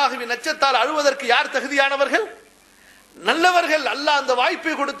அல்லாஹ்வின் அச்சத்தால் அழுவதற்கு யார் தகுதியானவர்கள்? நல்லவர்கள். அல்லாஹ் அந்த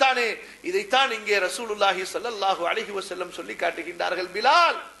வாய்ப்பை கொடுத்தானே. இதைத்தான் இங்கே ரசூலுல்லாஹி ஸல்லல்லாஹு அலைஹி வஸல்லம் சொல்லி காட்டுகின்றார்கள்.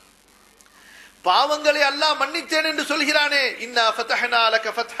 பிலால், பாவங்களை அல்லாஹ் மன்னித்தேன் என்று சொல்கிறானே, இன்னா ஃபதஹ்னா லக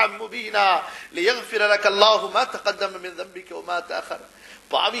ஃபத்ஹம் முபீனா லியக்ஃபிர லக அல்லாஹு மா தகத்தம மின் தம்பிக வ மா தஅഖர்.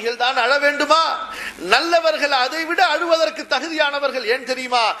 பாவிகள் தான் அழ வேண்டுமா? நல்லவர்கள் அதை விட அழுவதற்கு தகுதியானவர்கள். ஏன்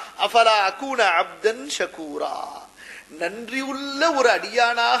தெரியுமா? அஃபலா அகூன அப்தன் ஷகூரா. நன்றியுள்ள ஒரு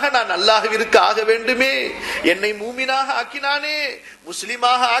அடியானாக நான் அல்லாஹ்விற்கு ஆக வேண்டுமே. என்னை மூமினாக ஆக்கினானே,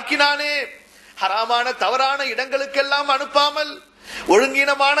 முஸ்லிமாக ஆக்கினானே, ஹராமான தவறான இடங்களுக்கெல்லாம் அனுப்பாமல்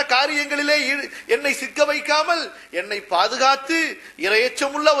ஒழுங்கீனமான காரியங்களிலே என்னை சிக்க வைக்காமல் என்னை பாதுகாத்து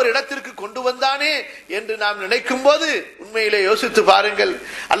இரையச்சமுள்ள ஒரு இடத்திற்கு கொண்டு வந்தானே என்று நாம் நினைக்கும் போது உண்மையிலே யோசித்து பாருங்கள்,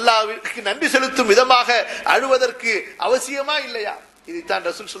 அல்லாஹ்விற்கு நன்றி செலுத்தும் விதமாக அழுவதற்கு அவசியமா இல்லையா? இதைத்தான்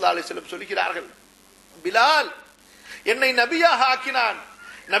ரசூல் ஸல்லல்லாஹு அலைஹி வஸல்லம் சொல்கிறார்கள். பிலால் என்னை நபியாக ஆக்கினான்,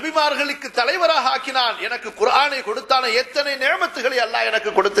 நபிமார்களுக்கு தலைவராக ஆக்கினான், எனக்கு குர்ஆனை கொடுத்தான, எத்தனை நிஅமத்துகளை அல்லாஹ்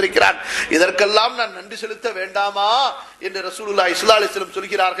எனக்கு கொடுத்திருக்கிறான், இதற்கெல்லாம் நான் நன்றி செலுத்த வேண்டாமா என்று ரசூலுல்லாஹி ஸல்லல்லாஹு அலைஹி வஸல்லம்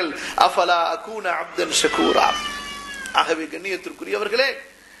சொல்கிறார்கள். அஃபலா அகூன அப்தன் ஷகூரா. ஆகவே கண்ணியத்திற்குரியவர்களே,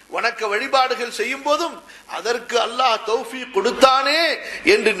 வணக்க வழிபாடுகள் செய்யும் போதும் அதற்கு அல்லாஹ் தௌஃபீக் கொடுத்தானே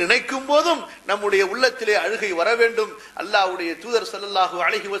என்று நினைக்கும் போதும் நம்முடைய உள்ளத்திலே அழுகை வர வேண்டும். அல்லாஹ்வுடைய தூதர் ஸல்லல்லாஹு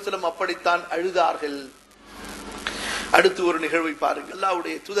அலைஹி வஸல்லம் அப்படித்தான் அழுதார்கள். அடுத்து ஒரு நிகழ்வை பாருங்கள்.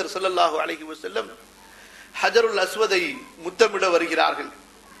 அல்லாஹ்வுடைய தூதர் ஸல்லல்லாஹு அலைஹி வஸல்லம் ஹஜருல் அஸ்வதை முத்தமிட வருகிறார்கள்.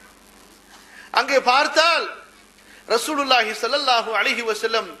 அங்கே பார்த்தால் ரசூலுல்லாஹி ஸல்லல்லாஹு அலைஹி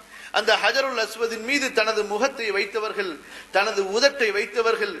வஸல்லம் அந்த ஹஜருல் அஸ்வதின் மீது தனது முகத்தை வைத்தவர்கள், தனது உதட்டை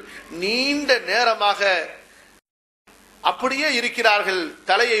வைத்தவர்கள் நீண்ட நேரமாக அப்படியே இருக்கிறார்கள்,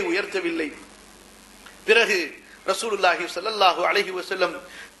 தலையை உயர்த்தவில்லை. பிறகு ரசூலுல்லாஹி ஸல்லல்லாஹு அலைஹி வஸல்லம்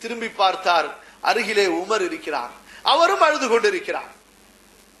திரும்பி பார்த்தார், அருகிலே உமர் இருக்கிறார், அவரும் அழுது கொண்டிருக்கிறார்.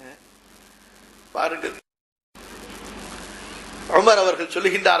 பாருங்கள், உமர் அவர்கள்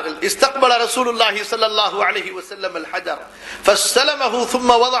சொல்லுகின்றார்கள், இஸ்தக்பல ரசூலுல்லாஹி ஸல்லல்லாஹு அலைஹி வஸல்லம் அல்-ஹஜர் ஃபஸ்ஸலமஹு ثم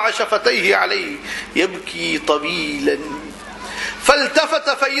وضع شفتيه عليه يبكي طويلا فالتفت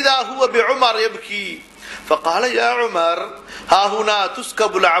فإذا هو بعمر يبكي فقال يا عمر ها هنا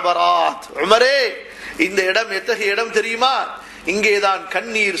تسكب العبرات. உமரே, இந்த இடம் எத்தகைய இடம் தெரியுமா? இங்கேதான்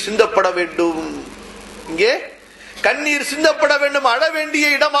கண்ணீர் சிந்தப்பட வேண்டும், இங்கே கண்ணீர் சிந்தப்பட வேண்டும், அழ வேண்டிய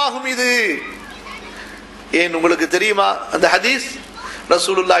இடமாகும் இது. ஏன் உங்களுக்கு தெரியுமா அந்த ஹதீஸ்?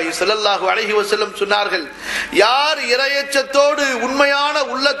 ரசூலுல்லாஹி ஸல்லல்லாஹு அலைஹி வஸல்லம் சொன்னார்கள், யார் இறையச்சத்தோடு உண்மையான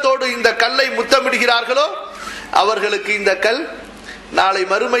உள்ளத்தோடு இந்த கல்லை முத்தமிடுகிறார்களோ அவர்களுக்கு இந்த கல் நாளை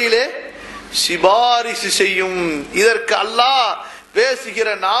மறுமையிலே சிபாரிசு செய்யும். இதற்கு அல்லாஹ் பேசுகிற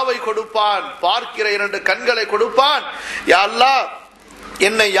நாவை கொடுப்பான், பார்க்கிற 2 கண்களை கொடுப்பான். யா அல்லாஹ்,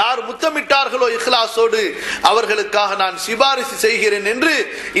 என்னை யார் முத்தமிட்டார்களோ இஹ்லாஸோடு அவர்களுக்காக நான் சிபாரிசு செய்கிறேன் என்று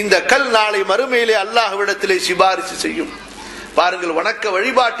இந்த கல் நாளை மறுமையிலே அல்லாஹ்விடத்திலே சிபாரிசு செய்யும். பாருங்கள், வணக்க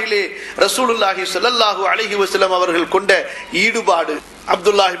வழிபாட்டிலே ரசூலுல்லாஹி ஸல்லல்லாஹு அலைஹி வஸல்லம் அவர்கள் கொண்ட ஈடுபாடு.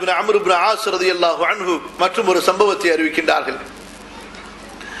 அப்துல்லாஹ் இப்னு அம்ர் இப்னு ஆஸ் ரலியல்லாஹு அன்ஹு மற்றும் ஒரு சம்பவத்தை அறிவிக்கின்றார்கள்.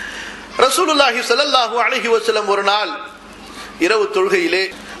 ரசூலுல்லாஹி ஸல்லல்லாஹு அலைஹி வஸல்லம் ஒரு நாள் இரவு தொழுகையிலே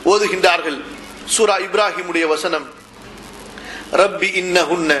ஓதுகின்றார்கள் சூரா இப்ராஹிமுடைய வசனம், ரப்பி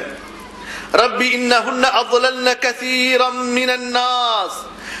இன்னஹுன்ன அضللن كثيرا من الناس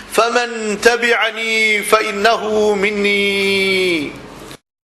فمن تبعني فإنه مني.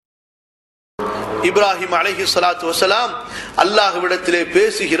 இப்ராஹிம் அலைஹிஸ்ஸலாத்து வஸலாம் அல்லாஹ்விடத்திலே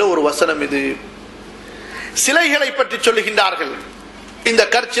பேசுகிற ஒரு வசனம் இது. சிலைகளை பற்றி சொல்லுகின்றார்கள், இந்த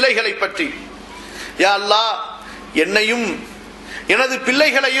கற்சிலைகளை பற்றி. யா அல்லாஹ், என்னையும் எனது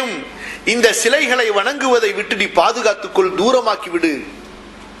பிள்ளைகளையும் இந்த சிலைகளை வணங்குவதை விட்டு நீ பாதுகாத்துக்கொள், தூரமாக்கிவிடு,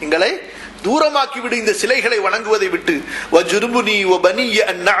 எங்களை தூரமாக்கிவிடு இந்த சிலைகளை வணங்குவதை விட்டு. வஜுர்புனி வபனிய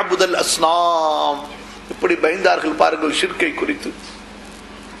அன் நஅபுதல் அஸ்னாம். இப்படி பயந்தார்கள் பாருங்கள் ஷிர்கை குறித்து.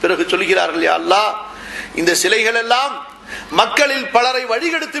 பிறகு சொல்கிறார்கள், யா அல்லாஹ், இந்த சிலைகள் எல்லாம் மக்களில் பலரை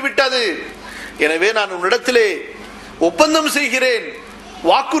வழிகெடுத்து விட்டது, எனவே நான் உன்னிடத்திலே ஒப்பந்தம் செய்கிறேன்,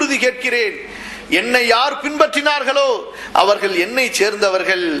 வாக்குறுதி கேட்கிறேன், என்னை யார் பின்பற்றினார்களோ அவர்கள் என்னை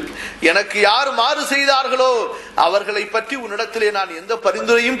சேர்ந்தவர்கள், எனக்கு யார் மாறு செய்தார்களோ அவர்களை பற்றி உன்னிடத்திலே நான் எந்த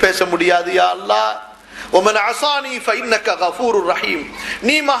பரிந்துரையும் பேச முடியாது. யா அல்லாஹ், ومن عصاني فإنك غفور رحيم.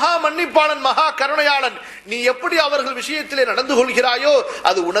 நீ மகா மன்னிப்பாளன், மகா கருணையாளன், நீ எப்படி அவர்கள் விஷயத்திலே நடந்து கொள்கிறாயோ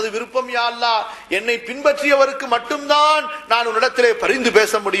அது உனது விருப்பம். யா அல்லாஹ், என்னை பின்பற்றியவருக்கு மட்டும்தான் நான் உன்னிடத்திலே பரிந்து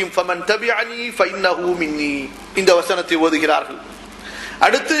பேச முடியும். فمن تبعني فإنه مني. இந்த வசனத்தை ஓதுகிறார்கள்.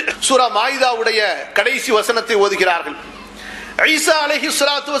 அடுத்து சூரா மாயிதாவுடைய கடைசி வசனத்தை ஓதுகிறார்கள். ஈசா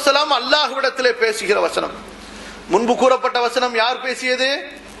அலைஹிஸ்ஸலாத்து வஸலாம் அல்லாஹ்விடத்திலே பேசுகிற வசனம். முன்பு கூறப்பட்ட வசனம் யார் பேசியது?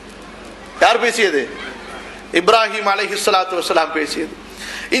 இப்ராஹிம் அலைஹிஸ்ஸலாத்து வஸலாம் பேசியது.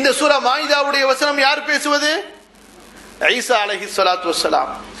 இந்த சூரா மாயிதாவுடைய வசனம் யார் பேசுவது? ஈசா அலைஹிஸ்ஸலாத்து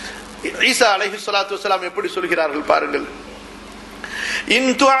வஸலாம். ஈசா அலைஹிஸ்ஸலாத்து வஸலாம் எப்படி சொல்கிறார்கள் பாருங்கள். إن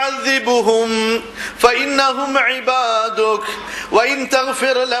تعذبهم فإنهم عبادك وإن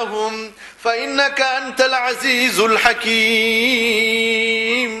تغفر لهم فإنك أنت العزيز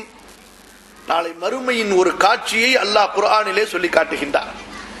الحكيم. நாளை மறுமையின் ஒரு காட்சியை அல்லாஹ் குர்ஆனிலே சொல்லி காட்டுகின்றார்.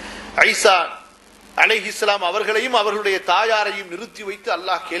 ஈசா அலைஹிஸ்ஸலாம் அவர்களையும் அவர்களுடைய தாயாரையும் நிறுத்தி வைத்து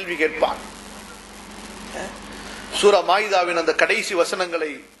அல்லாஹ் கேள்வி கேட்பான். சூரா மாயிதாவின் அந்த கடைசி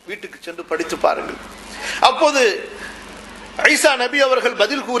வசனங்களை வீட்டுக்கு சென்று படித்து பாருங்கள். அப்போது ஈசா நபி அவர்கள்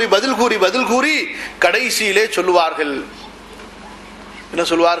பதில் கூறி கடைசியிலே சொல்லுவார்கள், என்ன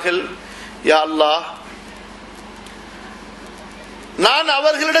சொல்வார்கள்? யா அல்லாஹ், நான்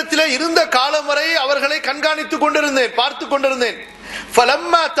அவர்களிடத்திலே இருந்த காலம் வரை அவர்களை கண்காணித்துக் கொண்டிருந்தேன், பார்த்து கொண்டிருந்தேன்.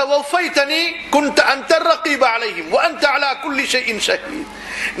 فَلَمَّا تَوَفَّيْتَنِي كُنْتَ أَنْتَ الرَّقِيبُ عَلَيْهِمْ وَأَنْتَ عَلَى كُلِّ شَيْءٍ شَهِيدٌ.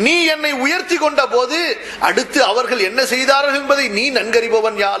 நீ என்னை உயர்த்தி கொண்ட போது அடுத்து அவர்கள் என்ன செய்தார்கள் என்பதை நீ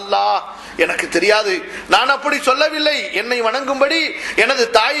நன்கறிபவன் யா அல்லாஹ். எனக்கு தெரியாது, நான் அப்படி சொல்லவில்லை. என்னை வணங்கும்படி, எனது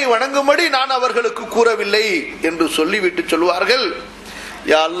தாயை வணங்கும்படி நான் அவர்களுக்கு கூறவில்லை என்று சொல்லிவிட்டு சொல்வார்கள்,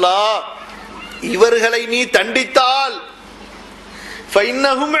 யா அல்லாஹ், இவர்களை நீ தண்டித்தால்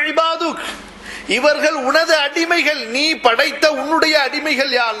ஃபைன்னஹும் இபாதுக், இவர்கள் உனது அடிமைகள், நீ படைத்த உன்னுடைய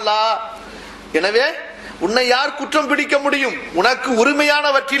அடிமைகள் யா அல்லாஹ். எனவே உன்னை யார் குற்றம் பிடிக்க முடியும்? உனக்கு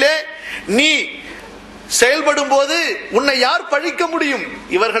உரிமையானவற்றிலே நீ செயல்படும் போது உன்னை யார் பழிக்க முடியும்?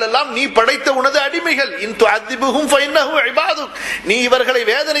 இவர்கள் எல்லாம் நீ படைத்த உனது அடிமைகள். இன் துஅதிபுஹும் ஃபைன்னஹு இபாதுக், நீ இவர்களை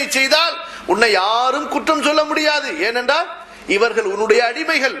வேதனை செய்தால் உன்னை யாரும் குற்றம் சொல்ல முடியாது. ஏனென்றால் இவர்கள் உன்னுடைய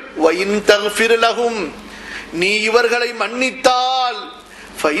அடிமைகள். வ இன் தக்ஃபிர் லஹும், நீ இவர்களை மன்னித்தால்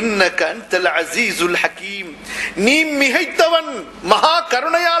ஃபைன்னக அன்தல் அஸீஸுல் ஹகீம், நீ மிகைத்தவன், மகா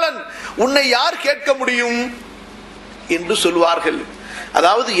கருணையாளன், உன்னை யார் கேட்க முடியும் என்று சொல்வார்கள்.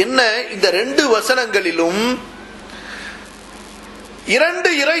 அதாவது என்ன, இந்த 2 வசனங்களிலும் 2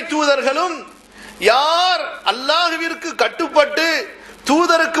 இறை தூதர்களும் யார் அல்லாஹ்விற்கு கட்டுப்பட்டு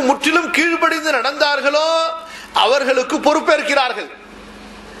தூதருக்கு முற்றிலும் கீழ்ப்படிந்து நடந்தார்களோ அவர்களுக்கு பொறுப்பேற்கிறார்கள்.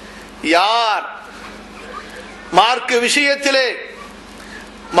 யார் மார்க்க விஷயத்திலே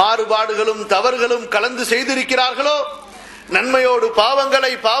மாறுபாடுகளும் தவறுகளும் கலந்து செய்திருக்கிறார்களோ, நன்மையோடு பாவங்களை,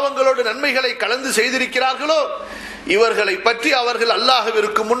 பாவங்களோடு நன்மைகளை கலந்து செய்திருக்கிறார்களோ, இவர்களை பற்றி அவர்கள்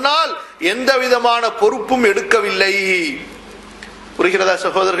அல்லாஹ்விற்கு முன்னால் எந்த விதமான பொறுப்பும் எடுக்கவில்லை. புரிகிறதா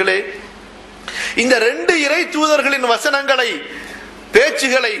சகோதரர்களே? இந்த 2 இறை தூதர்களின் வசனங்களை,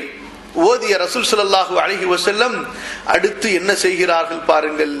 பேச்சுகளை ஓதிய ரசூல் ஸல்லல்லாஹு அலைஹி வஸல்லம் அடுத்து என்ன செய்கிறார்கள்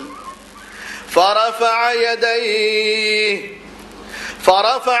பாருங்கள்.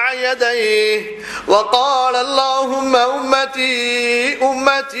 فرفع يديه وقال اللهم أمتي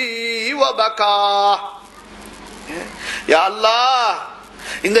أمتي وبكى. யா அல்லாஹ்,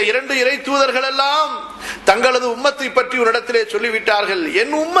 இந்த 2 இறை தூதர்கள் எல்லாம் தங்களது உம்மத்தை பற்றி ஒரு இடத்திலே சொல்லிவிட்டார்கள்.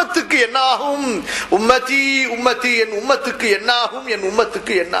 என் உம்மத்துக்கு என்னாகும், உம்மதி உம்மதி, என் உம்மத்துக்கு என்னாகும், என்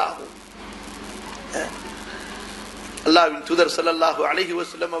உம்மத்துக்கு என்னாகும். அல்லாஹ்வின் தூதர் ஸல்லல்லாஹு அலைஹி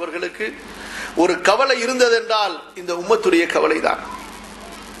வஸல்லம் அவர்களுக்கு ஒரு கவலை இருந்ததென்றால் இந்த உம்மத்துடைய கவலைதான்.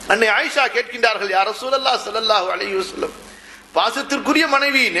 அன்னை ஆயிஷா கேட்கின்றார்கள், யா ரசூலல்லாஹ் ஸல்லல்லாஹு அலைஹி வஸல்லம், பாசத்திற்குரிய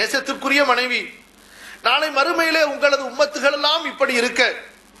மனைவி, நேசத்திற்குரிய மனைவி, நாளை மறுமையிலே உங்களது உம்மத்துகள் எல்லாம் இப்படி இருக்க,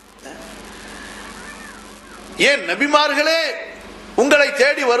 ஏன் நபிமார்களே உங்களை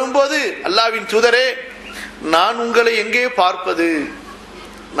தேடி வரும்போது அல்லாஹ்வின் தூதரே நான் உங்களை எங்கே பார்ப்பது,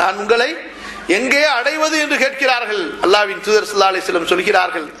 நான் உங்களை எங்கே அடைவது என்று கேட்கிறார்கள். அல்லாஹ்வின் தூதர் ஸல்லல்லாஹு அலைஹி வஸல்லம்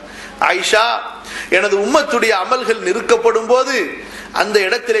சொல்கிறார்கள், ஆயிஷா, எனது உம்மத்துடைய அமல்கள் நிறுக்கப்படும் போது அந்த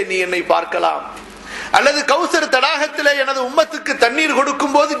இடத்திலே நீ என்னை பார்க்கலாம், அல்லது கௌசர் தடாகத்திலே எனது உம்மத்துக்கு தண்ணீர்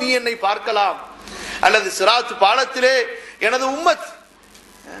கொடுக்கும் போது நீ என்னை பார்க்கலாம், அல்லது சிராத் பாலத்திலே எனது உம்மத்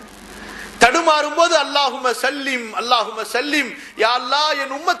தடுமாறும் போது அல்லாஹும்ம சல்லிம் அல்லாஹும்ம சல்லிம், யா அல்லாஹ்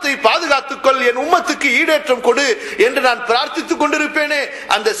என் உம்மத்தை பாதுகாத்துக்கொள், என் உம்மத்துக்கு ஈடேற்றம் கொடு என்று நான் பிரார்த்தித்துக் கொண்டிருப்பேனே,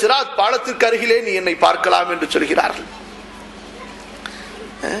 அந்த சிராத் பாலத்திற்கு அருகிலே நீ என்னை பார்க்கலாம் என்று சொல்கிறார்கள்.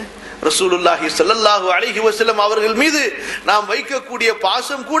 ரசூலுல்லாஹி ஸல்லல்லாஹு அலைஹி வஸல்லம் அவர்கள் மீது நாம் வைக்கக்கூடிய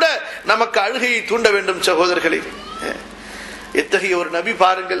பாசம் கூட நமக்கு அழுகையை தூண்ட வேண்டும் சகோதரர்களே. எத்தகைய ஒரு நபி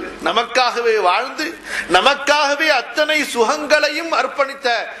பாருங்கள், நமக்காகவே வாழ்ந்து நமக்காகவே அத்தனை சுகங்களையும் அர்ப்பணித்த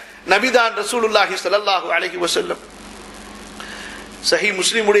நபிதான் ரசூலுல்லாஹி ஸல்லல்லாஹு அலைஹி வஸல்லம். சஹீஹ்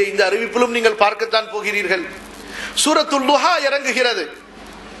முஸ்லிமுடைய இந்த அறிவிப்பிலும் நீங்கள் பார்க்கத்தான் போகிறீர்கள். சூரத்துல் துஹா இறங்குகிறது.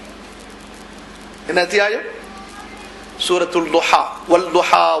 என்ன அத்தியாயம்? சூரத்துல் துஹா, வல்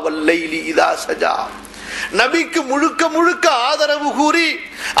துஹா வல் லைலி இதா சஜா. நபிக்கு முழுக்க முழுக்க ஆதரவு கூறி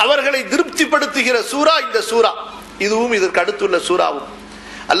அவர்களை திருப்திப்படுத்துகிற சூரா இந்த சூரா. இதுவும் இதற்கு அடுத்துள்ள சூராவும்.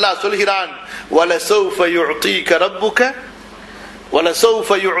 அல்லாஹ் சொல்கிறான், வலசௌஃப யுஅதீக ரப்புக வலசௌஃப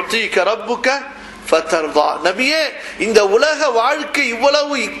யுஅதீக ரப்புக ஃபதர்தா. நபியே, இந்த உலக வாழ்க்கை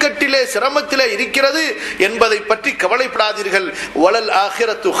இவ்வளவு இக்கட்டிலே சிரமத்திலே இருக்கிறது என்பதை பற்றி கவலைப்படாதீர்கள். வலல்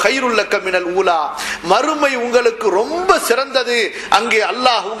ஆகிரத்து கைருல் லக மினல் ஊலா. மறுமை உங்களுக்கு ரொம்ப சிறந்தது, அங்கே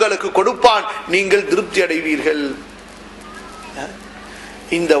அல்லாஹ் உங்களுக்கு கொடுப்பான், நீங்கள் திருப்தி அடைவீர்கள்.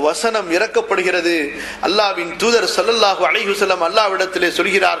 இந்த வசனம் இறக்கப்படுகிறது. அல்லாஹ்வின் தூதர் ஸல்லல்லாஹு அலைஹி வஸல்லம் அல்லாஹ்விடத்திலே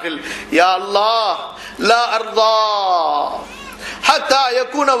சொல்கிறார்கள், யா அல்லாஹ் லா அர்தா ஹத்தா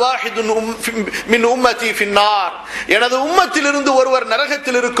யகுன வாஹிதுன் மின் உம்மதி ஃபின்னார். எனது உம்மத்திலிருந்து ஒருவர்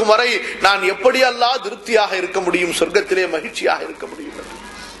நரகத்தில் இருக்கும் வரை நான் எப்படி அல்லாஹ் திருப்தியாக இருக்க முடியும், சொர்க்கத்திலே மகிழ்ச்சியாக இருக்க முடியும்?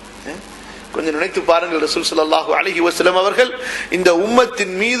 கொஞ்சம் நினைத்து பாருங்கள். ரசூல் ஸல்லல்லாஹு அலைஹி வஸல்லம் அவர்கள் இந்த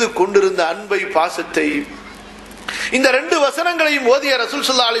உம்மத்தின் மீது கொண்டிருந்த அன்பை, பாசத்தை, இந்த ரெண்டு வசனங்களையும் ஓதிய ரசூல்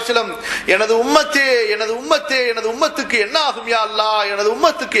ஸல்லல்லாஹு அலைஹி வஸல்லம் எனது உம்மத்தே, எனது உம்மத்தே, எனது உம்மத்துக்கு என்ன ஆகும் யா அல்லாஹ், எனது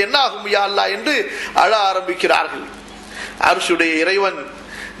உம்மத்துக்கு என்ன ஆகும் யா அல்லாஹ் என்று அழ ஆரம்பிக்கிறார்கள். அர்ஷுடைய இறைவன்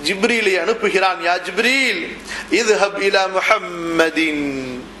ஜிப்ரீலை அனுப்புகிறான். யா ஜிப்ரீல் இத்ஹப் இலா முஹம்மதின்,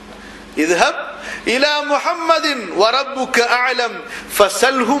 இத்ஹப் இலா முஹம்மதின் வ ரப்புக அஅலம்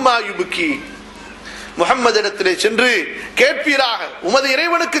ஃபஸல்ஹு மா யுப்கி. முஹம்மதிடத்திலே சென்று கேட்பீராக, உமது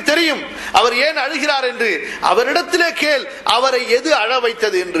இறைவனுக்கு தெரியும் அவர் ஏன் அழுகிறார் என்று, அவரிடத்திலே கேள் அவரை எது அழ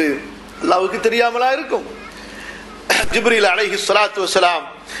வைத்தது என்று. அல்லாஹ்வுக்கு தெரியாமலா இருக்கும்? ஜிப்ரீல் அலைஹிஸ்ஸலாத்து வஸ்ஸலாம்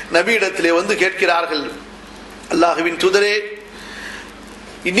நபியிடத்திலே வந்து கேட்கிறார்கள், அல்லாஹ்வின் தூதரே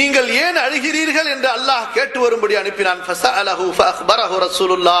நீங்கள் ஏன் அழுகிறீர்கள் என்று அல்லாஹ் கேட்டு வரும்படி அனுப்பினான். ஃபஸஅலஹு ஃபஅக்பரஹு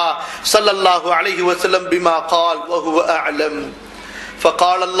ரசூலுல்லாஹ் ஸல்லல்லாஹு அலைஹி வஸல்லம் பிமா கால் வ ஹுவ அஅலம்.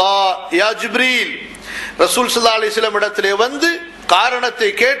 ஃபகால அல்லாஹ் யா ஜிப்ரீல், ரசூல் ஸல்லல்லாஹு அலைஹி வஸல்லம் இடத்திலே வந்து காரணத்தை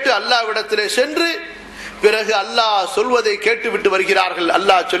கேட்டு அல்லாஹ்விடத்திலே சென்று பிறகு அல்லாஹ் சொல்வதை கேட்டுவிட்டு வருகிறார்கள்.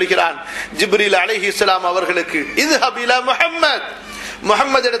 அல்லாஹ் சொல்கிறான் ஜிப்ரீல் அலைஹிஸ்ஸலாம் அவர்களுக்கு, இத்ஹப் இலா முஹம்மத்,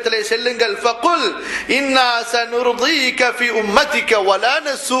 முஹம்மது இடத்திலே செல்லுங்கள். ஃபகுல் இன்னா சனுர்தீக ஃபி உம்மதிக வலா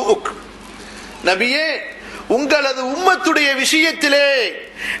நஸூக். நபியே, உங்களது உம்மத்துடைய விஷயத்திலே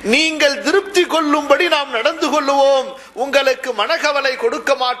நீங்கள் திருப்தி கொள்ளும்படி நாம் நடந்து கொள்ளுவோம், உங்களுக்கு மனக்கவலை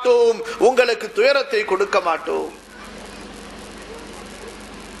கொடுக்க மாட்டோம், உங்களுக்கு துயரத்தை கொடுக்க மாட்டோம்.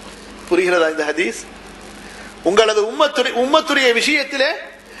 புரிகிறதா இந்த ஹதீஸ்? உங்களது உம்மத்துடைய விஷயத்திலே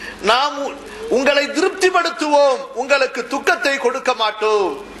நாம் உங்களை திருப்திப்படுத்துவோம், உங்களுக்கு துக்கத்தை கொடுக்க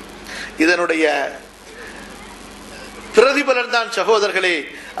மாட்டோம். இதனுடைய பிரதிபலன் தான் சகோதரர்களே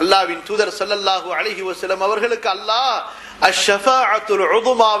அல்லாஹ்வின் தூதர் ஸல்லல்லாஹு அலைஹி வஸல்லம் அவர்களுக்கு அல்லாஹ் அஷ்ஷஃபாஅத்துல்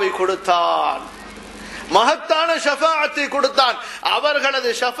உதுமாவை கொடுத்தான், மகத்தான ஷஃபாஅத்தை கொடுத்தான். அவர்களது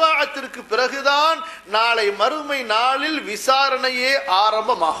ஷஃபாஅத்திற்கு பிறகுதான் நாளை மறுமை நாளில் விசாரணையே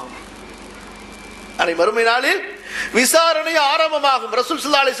ஆரம்பமாகும். நாளை மறுமை நாளில் விசாரணை ஆரம்பமாகும். ரசூல்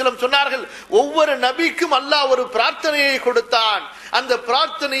ஸல்லல்லாஹு அலைஹி வஸல்லம் சொன்னார்கள், ஒவ்வொரு நபிக்கும் அல்லாஹ் ஒரு பிரார்த்தனையை கொடுத்தான், அந்த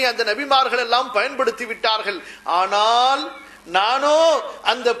பிரார்த்தனையை அந்த நபிமார்கள் எல்லாம் பயன்படுத்தி விட்டார்கள். ஆனால் நானோ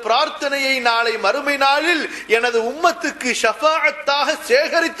அந்த பிரார்த்தனையை நாளை மறுமை நாளில் எனது உம்மத்துக்கு ஷஃபாஅத்தாக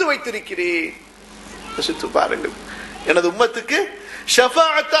சேகரித்து வைத்திருக்கிறேன். யோசித்து பாருங்கள், எனது உம்மத்துக்கு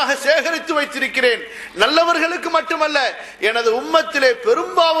ஷஃபாஅத்தாக சேகரித்து வைத்திருக்கிறேன். நல்லவர்களுக்கு மட்டுமல்ல, எனது உம்மத்திலே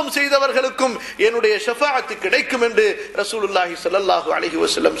பெரும்பாவம் செய்தவர்களுக்கும் என்னுடைய ஷஃபாஅத்து கிடைக்கும் என்று ரசூலுல்லாஹி ஸல்லல்லாஹு அலைஹி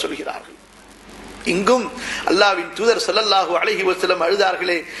வஸல்லம் சொல்கிறார்கள். இங்கும் அல்லாஹ்வின் தூதர் ஸல்லல்லாஹு அலைஹி வஸல்லம்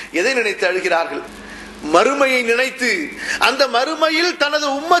அழுதார்களே, எதை நினைத்து அழுகிறார்கள்? மறுமையை நினைத்து, அந்த மறுமையில் தனது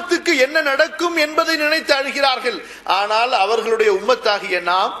உம்மத்துக்கு என்ன நடக்கும் என்பதை நினைத்து அழுகிறார்கள். ஆனால் அவர்களுடைய உம்மத்தாகிய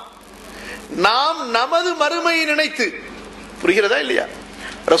நாம் நமது மறுமையை நினைத்து, புரிகிறதா இல்லையா?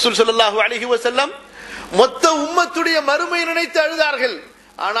 ரசூல் ஸல்லல்லாஹு அலைஹி வஸல்லம் மொத்த உம்மத்துடைய மறுமையை நினைத்து அழுதார்கள்.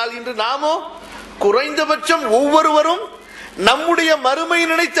 ஆனால் இன்று நாமோ குறைந்தபட்சம் ஒவ்வொருவரும் நம்முடைய மறுமையை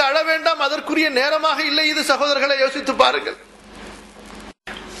நினைத்து அழ வேண்டாம், அதற்குரிய நேரமாக இல்லை இது. சகோதரர்களை யோசித்து பாருங்கள்.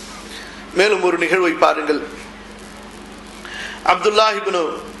 மேலும் ஒரு நிகழ்வை பாருங்கள். அப்துல்லாஹ் இப்னு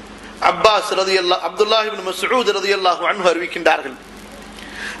மஸ்ஊத் ரலியல்லாஹு அன்ஹு அறிவிக்கின்றார்கள்,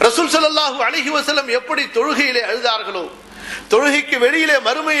 ரசூல் ஸல்லல்லாஹு அலைஹி வஸல்லம் எப்படி தொழுகையிலே அழுதார்களோ, தொழுகைக்கு வெளியிலே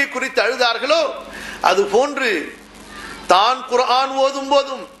மறுமையை குறித்து அழுதார்களோ, அது போன்று தான் குர்ஆன் ஓதும்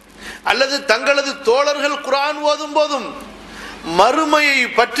போதும் அல்லது தங்களது தோழர்கள் குர்ஆன் ஓதும் போதும் மறுமையை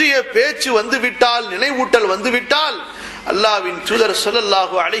பற்றிய பேச்சு வந்துவிட்டால், நினைவூட்டல் வந்துவிட்டால், அல்லாஹ்வின் தூதர்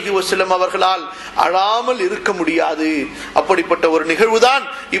ஸல்லல்லாஹு அலைஹி வஸல்லம் அவர்களால் அழாமல் இருக்க முடியாது. அப்படிப்பட்ட ஒரு நிகழ்வுதான்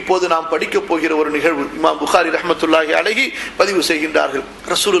இப்போது நாம் படிக்க போகிற ஒரு நிகழ்வு. இமாம் புகாரி ரஹ்மத்துல்லாஹி அலைஹி பதிவு செய்கின்றார்கள்,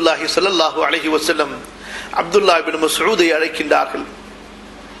 ரசூலுல்லாஹி ஸல்லல்லாஹு அலைஹி வஸல்லம் அப்துல்லாஹ் இப்னு மஸ்ஊதை அழைக்கின்றார்கள்.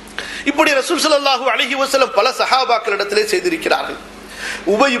 இப்படி ரசூல் ஸல்லல்லாஹு அலைஹி வஸல்லம் பல சஹாபாக்களிடத்திலே செய்திருக்கிறார்கள்.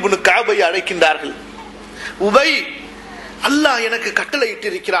 உபய் இப்னு கஅபை அழைக்கின்றார்கள். உபய், அல்லாஹ் எனக்கு கட்டளையிட்டு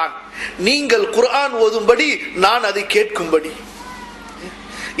இருக்கிறான், நீங்கள் குர்ஆன் ஓதும்படி, நான் அதை கேட்கும்படி.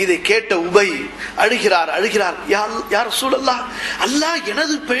 இதை கேட்ட உபை அழுகிறார். யா ரசூலல்லாஹ், அல்லாஹ்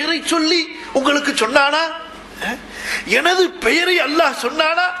எனது பெயரை சொல்லி உங்களுக்கு சொன்னானா? எனது பெயரை அல்லாஹ்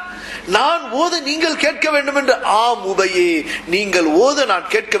சொன்னானா? நான் ஓத நீங்கள் கேட்க வேண்டும் என்று. ஆம் உபையே, நீங்கள் ஓத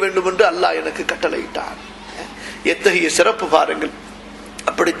நான் கேட்க வேண்டும் என்று அல்லாஹ் எனக்கு கட்டளையிட்டான். எத்தகைய சிறப்பு பாருங்கள்.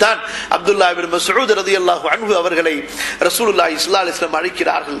 அப்படித்தான் அப்துல்லாஹ் இப்னு மஸ்ஊத் ரலியல்லாஹு அன்ஹு அவர்களை ரசூலுல்லாஹி ஸல்லல்லாஹு அலைஹி வஸல்லம்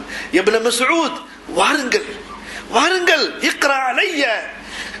அழைக்கிறார்கள். இப்னு மஸ்ஊத், வாருங்கள் வாருங்கள், இக்ரா அலைய,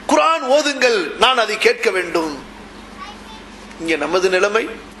 குர்ஆன் ஓதுங்கள், நான் அதை கேட்க வேண்டும். இங்க நமது நிலைமை,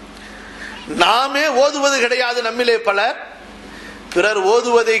 நாமே ஓதுவது கிடையாது. நம்மிலே பலர் பிறர்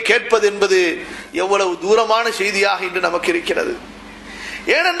ஓதுவதை கேட்பது என்பது எவ்வளவு தூரமான செய்தியாக இன்று நமக்கு இருக்கிறது.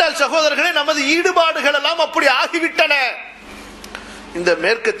 ஏனென்றால் சகோதரர்களே, நமது ஈடுபாடுகள் எல்லாம் அப்படி ஆகிவிட்டன. இந்த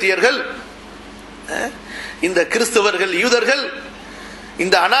மேற்கத்தியர்கள், இந்த கிறிஸ்தவர்கள், யூதர்கள்,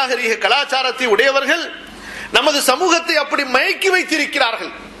 இந்த அநாகரிக கலாச்சாரத்தை உடையவர்கள் நமது சமூகத்தை அப்படி மயக்கி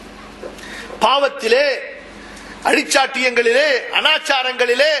வைத்திருக்கிறார்கள். பாவத்திலே, அடிச்சாட்டியங்களிலே,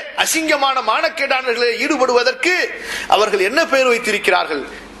 அனாச்சாரங்களிலே, அசிங்கமான மானக்கேடானர்களிலே ஈடுபடுவதற்கு அவர்கள் என்ன பெயர் வைத்திருக்கிறார்கள்?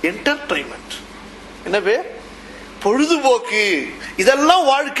 என்டர்டைன்மெண்ட். என்ன பேர்? பொழுதுபோக்கு. இதெல்லாம்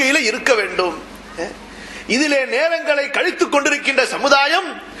வாழ்க்கையில இருக்க வேண்டும். இதிலே நேரங்களை கழித்துக் கொண்டிருக்கின்ற சமுதாயம்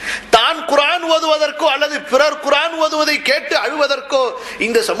தான் குர்ஆன் ஓதுவதற்கோ அல்லது பிறர் குர்ஆன் ஓதுவதை கேட்டு அழுவதற்கோ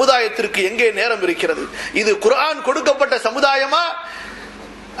இந்த சமுதாயத்திற்கு எங்கே நேரம் இருக்கிறது? இது குர்ஆன் கொடுக்கப்பட்ட சமுதாயமா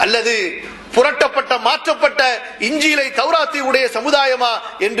அல்லது புரட்டப்பட்ட, மாற்றப்பட்ட இஞ்சிலை தௌராத்தை உடைய சமுதாயமா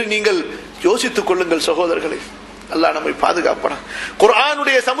என்று நீங்கள் யோசித்துக் கொள்ளுங்கள் சகோதரர்களே. அல்லாஹ் நம்மை பாதுகாப்பான்.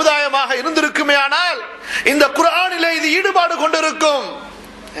 குர்ஆனுடைய சமுதாயமாக இருந்திருக்குமே ஆனால் இந்த குர்ஆனிலே இது ஈடுபாடு கொண்டிருக்கும்.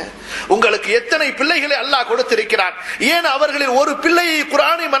 உங்களுக்கு எத்தனை பிள்ளைகளை அல்லாஹ் கொடுத்திருக்கிறார். ஏன் அவர்களில் ஒரு பிள்ளையை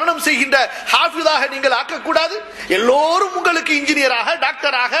குர்ஆனை மனனம் செய்கின்ற ஹாஃபிதாக நீங்கள் ஆக்கக்கூடாது? எல்லோரும் உங்களுக்கு இன்ஜினியராக,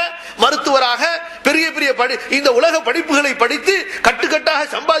 டாக்டராக, மருத்துவராக, பெரிய பெரிய இந்த உலக படிப்புகளை படித்து கட்டுக்கட்டாக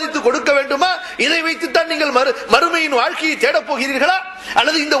சம்பாதித்து கொடுக்க வேண்டுமா? இதை வைத்துத்தான் நீங்கள் மறுமையின் வாழ்க்கையை தேடப் போகிறீர்களா?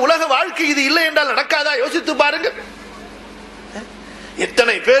 அல்லது இந்த உலக வாழ்க்கை இது இல்லை என்றால் நடக்காதா? யோசித்து பாருங்கள்.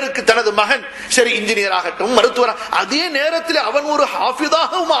 எத்தனை பேருக்கு தனது மகன் சரி இன்ஜினியர் ஆகட்டும், மருத்துவர், அதே நேரத்தில் அவன் ஒரு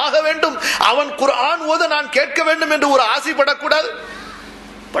ஹாஃபிதாகவும் ஆக வேண்டும், அவன் குர்ஆன் ஓத நான் கேட்க வேண்டும் என்று ஒரு ஆசைப்படக்கூடாது?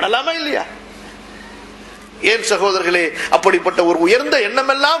 படலாமா இல்லையா? ஏன் சகோதரர்களே, அப்படிப்பட்ட ஒரு உயர்ந்த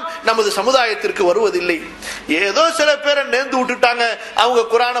எண்ணமெல்லாம் நமது சமுதாயத்திற்கு வருவதில்லை. ஏதோ சில பேரை நேர்ந்து விட்டுட்டாங்க, அவங்க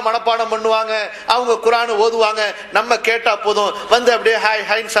குர்ஆனை மனப்பாடம் பண்ணுவாங்க, அவங்க குர்ஆனை ஓதுவாங்க, நம்ம கேட்டா போதும், வந்து அப்படியே ஹாய்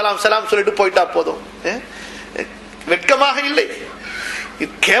ஹாய் சலாம் சலாம் சொல்லிட்டு போயிட்டா போதும். வெட்கமாக இல்லை,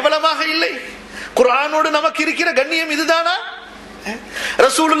 கேவலமாக இல்லை? குர்ஆனோடு நமக்கு இருக்கிற கண்ணியம் இதுதானா?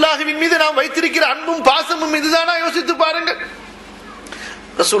 ரசூலுல்லாஹின் மீது நாம் வைத்திருக்கிற அன்பும் பாசமும் இதுதானா? யோசித்து பாருங்கள்.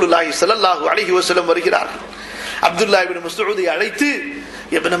 ரசூலுல்லாஹி ஸல்லல்லாஹு அலைஹி வஸல்லம் வருகிறார். அப்துல்லாஹ் இப்னு மஸ்ஊதை அழைத்து,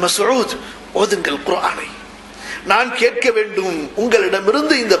 இப்னு மஸ்ஊத், ஓதுங்கள் குர்ஆனை, நான் கேட்க வேண்டும்,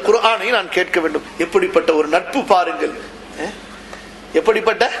 உங்களிடமிருந்து இந்த குர்ஆனை நான் கேட்க வேண்டும். எப்படிப்பட்ட ஒரு நட்பு பாருங்கள்.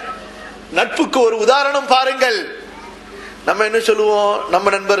 எப்படிப்பட்ட நட்புக்கு ஒரு உதாரணம் பாருங்கள். நம்ம என்ன சொல்லுவோம்?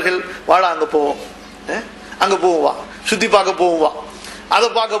 நம்ம நண்பர்கள், வாடா அங்க போவோம், அங்க போவோம், வா சுத்தி பார்க்க போவோம், வா அதை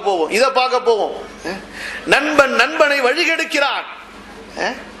பார்க்க போவோம், இதை பார்க்க போவோம். நண்பன் நண்பனை வழிகெடுக்கிறான்.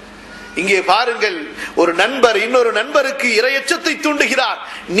 இங்கே பாருங்கள், ஒரு நண்பர் இன்னொரு நண்பருக்கு இறையச்சத்தை தூண்டுகிறார்.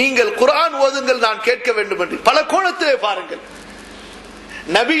 நீங்கள் குர்ஆன் ஓதுங்கள், நான் கேட்க வேண்டும் என்று. பல கோணத்திலே பாருங்கள்.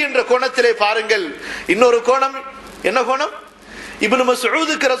 நபி என்ற கோணத்திலே பாருங்கள். இன்னொரு கோணம், என்ன கோணம்? இப்னு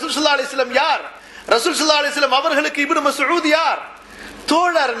மஸ்ஊதுக்கு ரசூல் ஸல்லல்லாஹு அலைஹி வஸல்லம் யார்? ரசூல் ஸல்லல்லாஹு அலைஹி வஸல்லம் அவர்களுக்கு இப்னு மஸ்ஊத் யார்?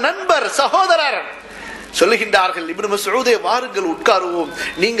 தோழர், நண்பர், சகோதரர். சொல்லுகின்றார்கள், இப்னு மஸ்ஊதே வாருங்கள் உட்காருவோம்,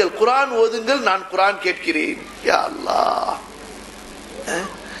 நீங்கள் குர்ஆன் ஓதுங்கள், நான் குர்ஆன் கேட்கிறேன். யா அல்லாஹ்,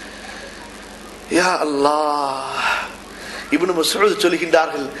 யா அல்லாஹ். இப்னு மஸ்ஊத்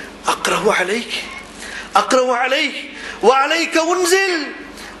சொல்லுகின்றார்கள், அக்ரஹு அலைக், அக்ரஹு அலைக் வ அலைக உன்சில்.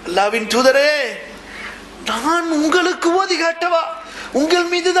 அல்லாஹ்வின் தூதரே, நான் உங்களுக்கு ஓதி காட்டவா? உங்கள்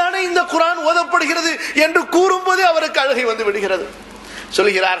மீதுதானே இந்த குர்ஆன் ஓதப்படுகிறது என்று கூறும்போது அவருக்கு அழுகை வந்து விடுகிறது.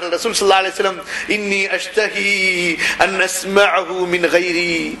 சொல்கிறார்கள் ரசூல் ஸல்லல்லாஹு அலைஹி வஸல்லம், இன்னி அஷ்தஹி அன் அஸ்மஅஹு மின்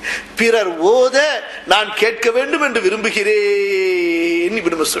கைரி, பிறர் ஓத நான் கேட்க வேண்டும் என்று விரும்புகிறேன்.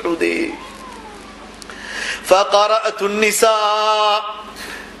 இப்னு மஸ்ஊதே, ஃபகரஅத்து النساء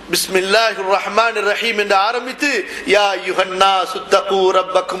பிஸ்மில்லாஹிர் ரஹ்மானிர் ரஹீம் என்று ஆரம்பித்து, யா அய்யுஹன் நாஸ் தகு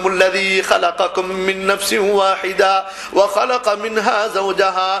ரப்பக்கும் அல்லதி خلقكم من نفس واحدة وخلق منها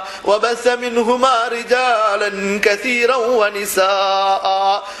زوجها وبث منهما رجالا كثيرا ونساء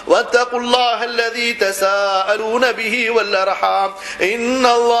واتقوا الله الذي تساءلون به والأرحام إن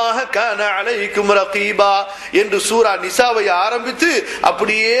الله كان عليكم رقيبا என்று சூரா நிசாவை ஆரம்பித்து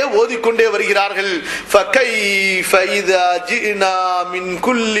அப்படியே ஓதிக்கொண்டே வருகிறார்கள். فكيف إذا جئنا من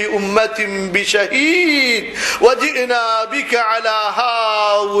كل أمة بشهيد وجئنا بك على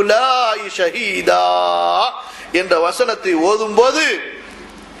هؤلاء شهيدا என்ற வசனத்தை ஓதும் போது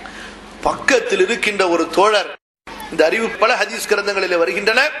பக்கத்தில் இருக்கின்ற ஒரு தோழர், இந்த அறிவு பல ஹதீஸ் கிரந்தங்களிலே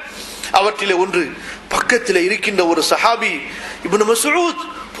வருகின்றன, அவற்றிலே ஒன்று, பக்கத்தில் இருக்கின்ற ஒரு சஹாபி இப்னு மஸ்ஊத்,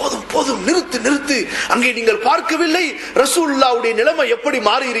 போதும் போதும், நிறுத்து நிறுத்து, அங்கே நீங்கள் பார்க்கவில்லை ரசூலுல்லாஹ்வுடைய நிலைமை எப்படி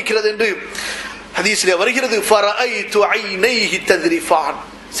மாறி இருக்கிறது என்று ஹதீஸிலே வருகிறது. ஃபரஐது ஐனைஹி தத்ரிஃபான்,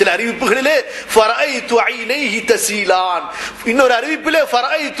 சில அறிவிப்புகளிலே ஃபரைது ஐனைஹி தஸீலான், இன்னொரு அறிவிப்பிலே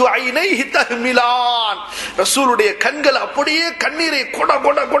ஃபரைது ஐனைஹி தஹ்மிலான். ரசூலுடைய கண்கள் அப்படியே கண்ணீரை கொட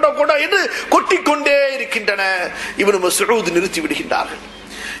கொட கொட கொட என்று கொட்டிக்கொண்டே இருக்கின்றன. இப்னு மஸ்ஊத் நிறுத்தி விடுகின்றார்கள்.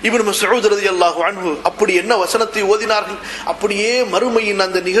 இப்னு மஸ்ஊத் ரலியல்லாஹு அன்ஹு அப்படி என்ன வசனத்தை ஓதினார்கள், அப்படியே மறுமையின்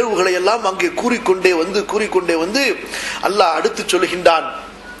அந்த நிகழ்வுகளை எல்லாம் அங்கே கூறிக்கொண்டே வந்து அல்லாஹ் அடுத்து சொல்கின்றான்,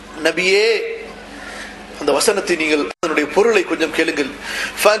 நபியே அந்த வசனத்தை நீங்கள் அதனுடைய பொருளை கொஞ்சம் கேளுங்கள்.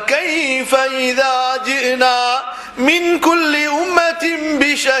 فَكَيْفَ إِذَا جِئْنَا مِنْ كُلِّ أُمَّةٍ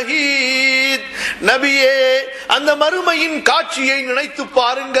بِشَهِيدٍ. நபியே, அந்த மறுமையின் காட்சியை நினைத்து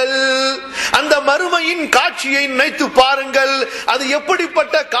பாருங்கள். அந்த மறுமையின் காட்சியை நினைத்து பாருங்கள். அது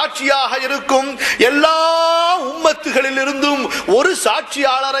எப்படிப்பட்ட காட்சியாக இருக்கும்? எல்லா உம்மத்துகளிலிருந்தும் ஒரு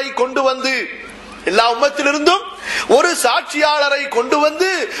சாட்சியாளரை கொண்டு வந்து, எல்லா உம்மத்திலிருந்தும் ஒரு சாட்சியாளரை கொண்டு வந்து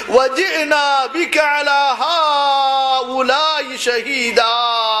வஜினா பிக அலா ஹாஉலாஇ ஷஹீதா,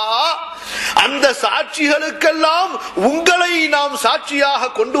 அந்த சாட்சிகளுக்கெல்லாம் உங்களை நாம் சாட்சியாக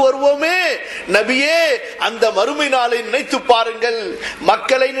கொண்டு வருவோமே. நபியே, அந்த மறுமை நாளை நினைத்து பாருங்கள்,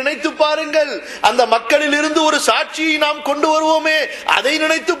 மக்களை நினைத்து பாருங்கள். அந்த மக்களில் இருந்து ஒரு சாட்சியை நாம் கொண்டு வருவோமே, அதை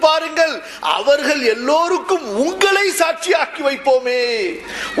நினைத்து பாருங்கள். அவர்கள் எல்லோருக்கும் உங்களை சாட்சியாக்கி வைப்போமே,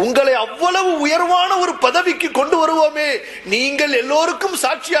 உங்களை அவ்வளவு உயர்வான ஒரு பதவிக்கு கொண்டு வருவோமே, நீங்கள் எல்லோருக்கும்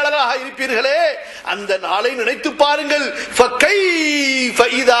சாட்சியாளராக இருப்பீர்களே, அந்த நாளை நினைத்து பாருங்கள். ஃபகைஃப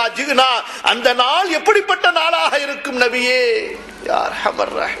இதா ஜினா, அந்த நாள் எப்படிப்பட்ட நாளாக இருக்கும் நபியே. யா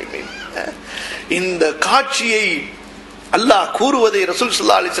அர்ஹமர் ரஹீமீன். இந்த காட்சியை அல்லாஹ் கூறுவதை ரசூல்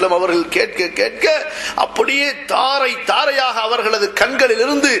ஸல்லல்லாஹு அலைஹி வஸல்லம் அவர்கள் கேட்க கேட்க அப்படியே தாரை தாரையாக அவர்களது கண்களில்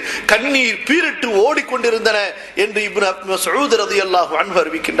இருந்து கண்ணீர் பீரிட்டு ஓடிக்கொண்டிருந்தன என்று இப்னு மஸ்ஊத் ரலியல்லாஹு அன்ஹு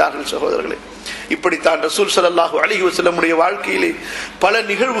அறிவிக்கின்றார்கள். சகோதரர்களே, இப்படித்தான் ரசூல் ஸல்லல்லாஹு அலைஹி வஸல்லம் உடைய வாழ்க்கையிலே பல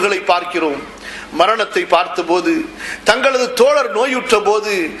நிகழ்வுகளை பார்க்கிறோம். மரணத்தை பார்த்த போது, தங்களது தோழர் நோயுற்ற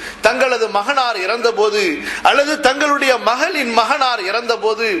போது, தங்களது மகனார் இறந்த போது, அல்லது தங்களுடைய மகளின் மகனார் இறந்த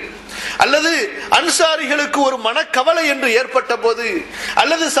போது, அல்லது அன்சாரிகளுக்கு ஒரு மனக்கவலை என்று ஏற்பட்ட போது,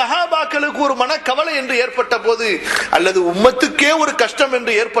 அல்லது சஹாபாக்களுக்கு ஒரு மனக்கவலை என்று ஏற்பட்ட போது, அல்லது உம்மத்துக்கே ஒரு கஷ்டம்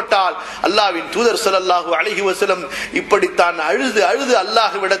என்று ஏற்பட்டால் அல்லாஹ்வின் தூதர் ஸல்லல்லாஹு அலைஹி வஸல்லம் இப்படித்தான் அழுது அழுது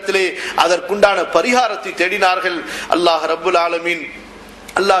அல்லாஹ்விடத்திலே அதற்குண்டான பரிகாரத்தை தேடினார்கள். அல்லாஹ் ரப்புல் ஆலமீன்,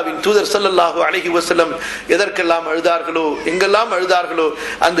 அல்லாஹ்வின் தூதர் ஸல்லல்லாஹு அலைஹி வஸல்லம் எதற்கெல்லாம் அழுதார்களோ, எங்கெல்லாம் அழுதார்களோ,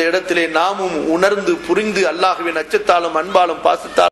 அந்த இடத்திலே நாமும் உணர்ந்து புரிந்து அல்லாஹ்வின் அச்சத்தாலும் அன்பாலும் பாசத்தாலும்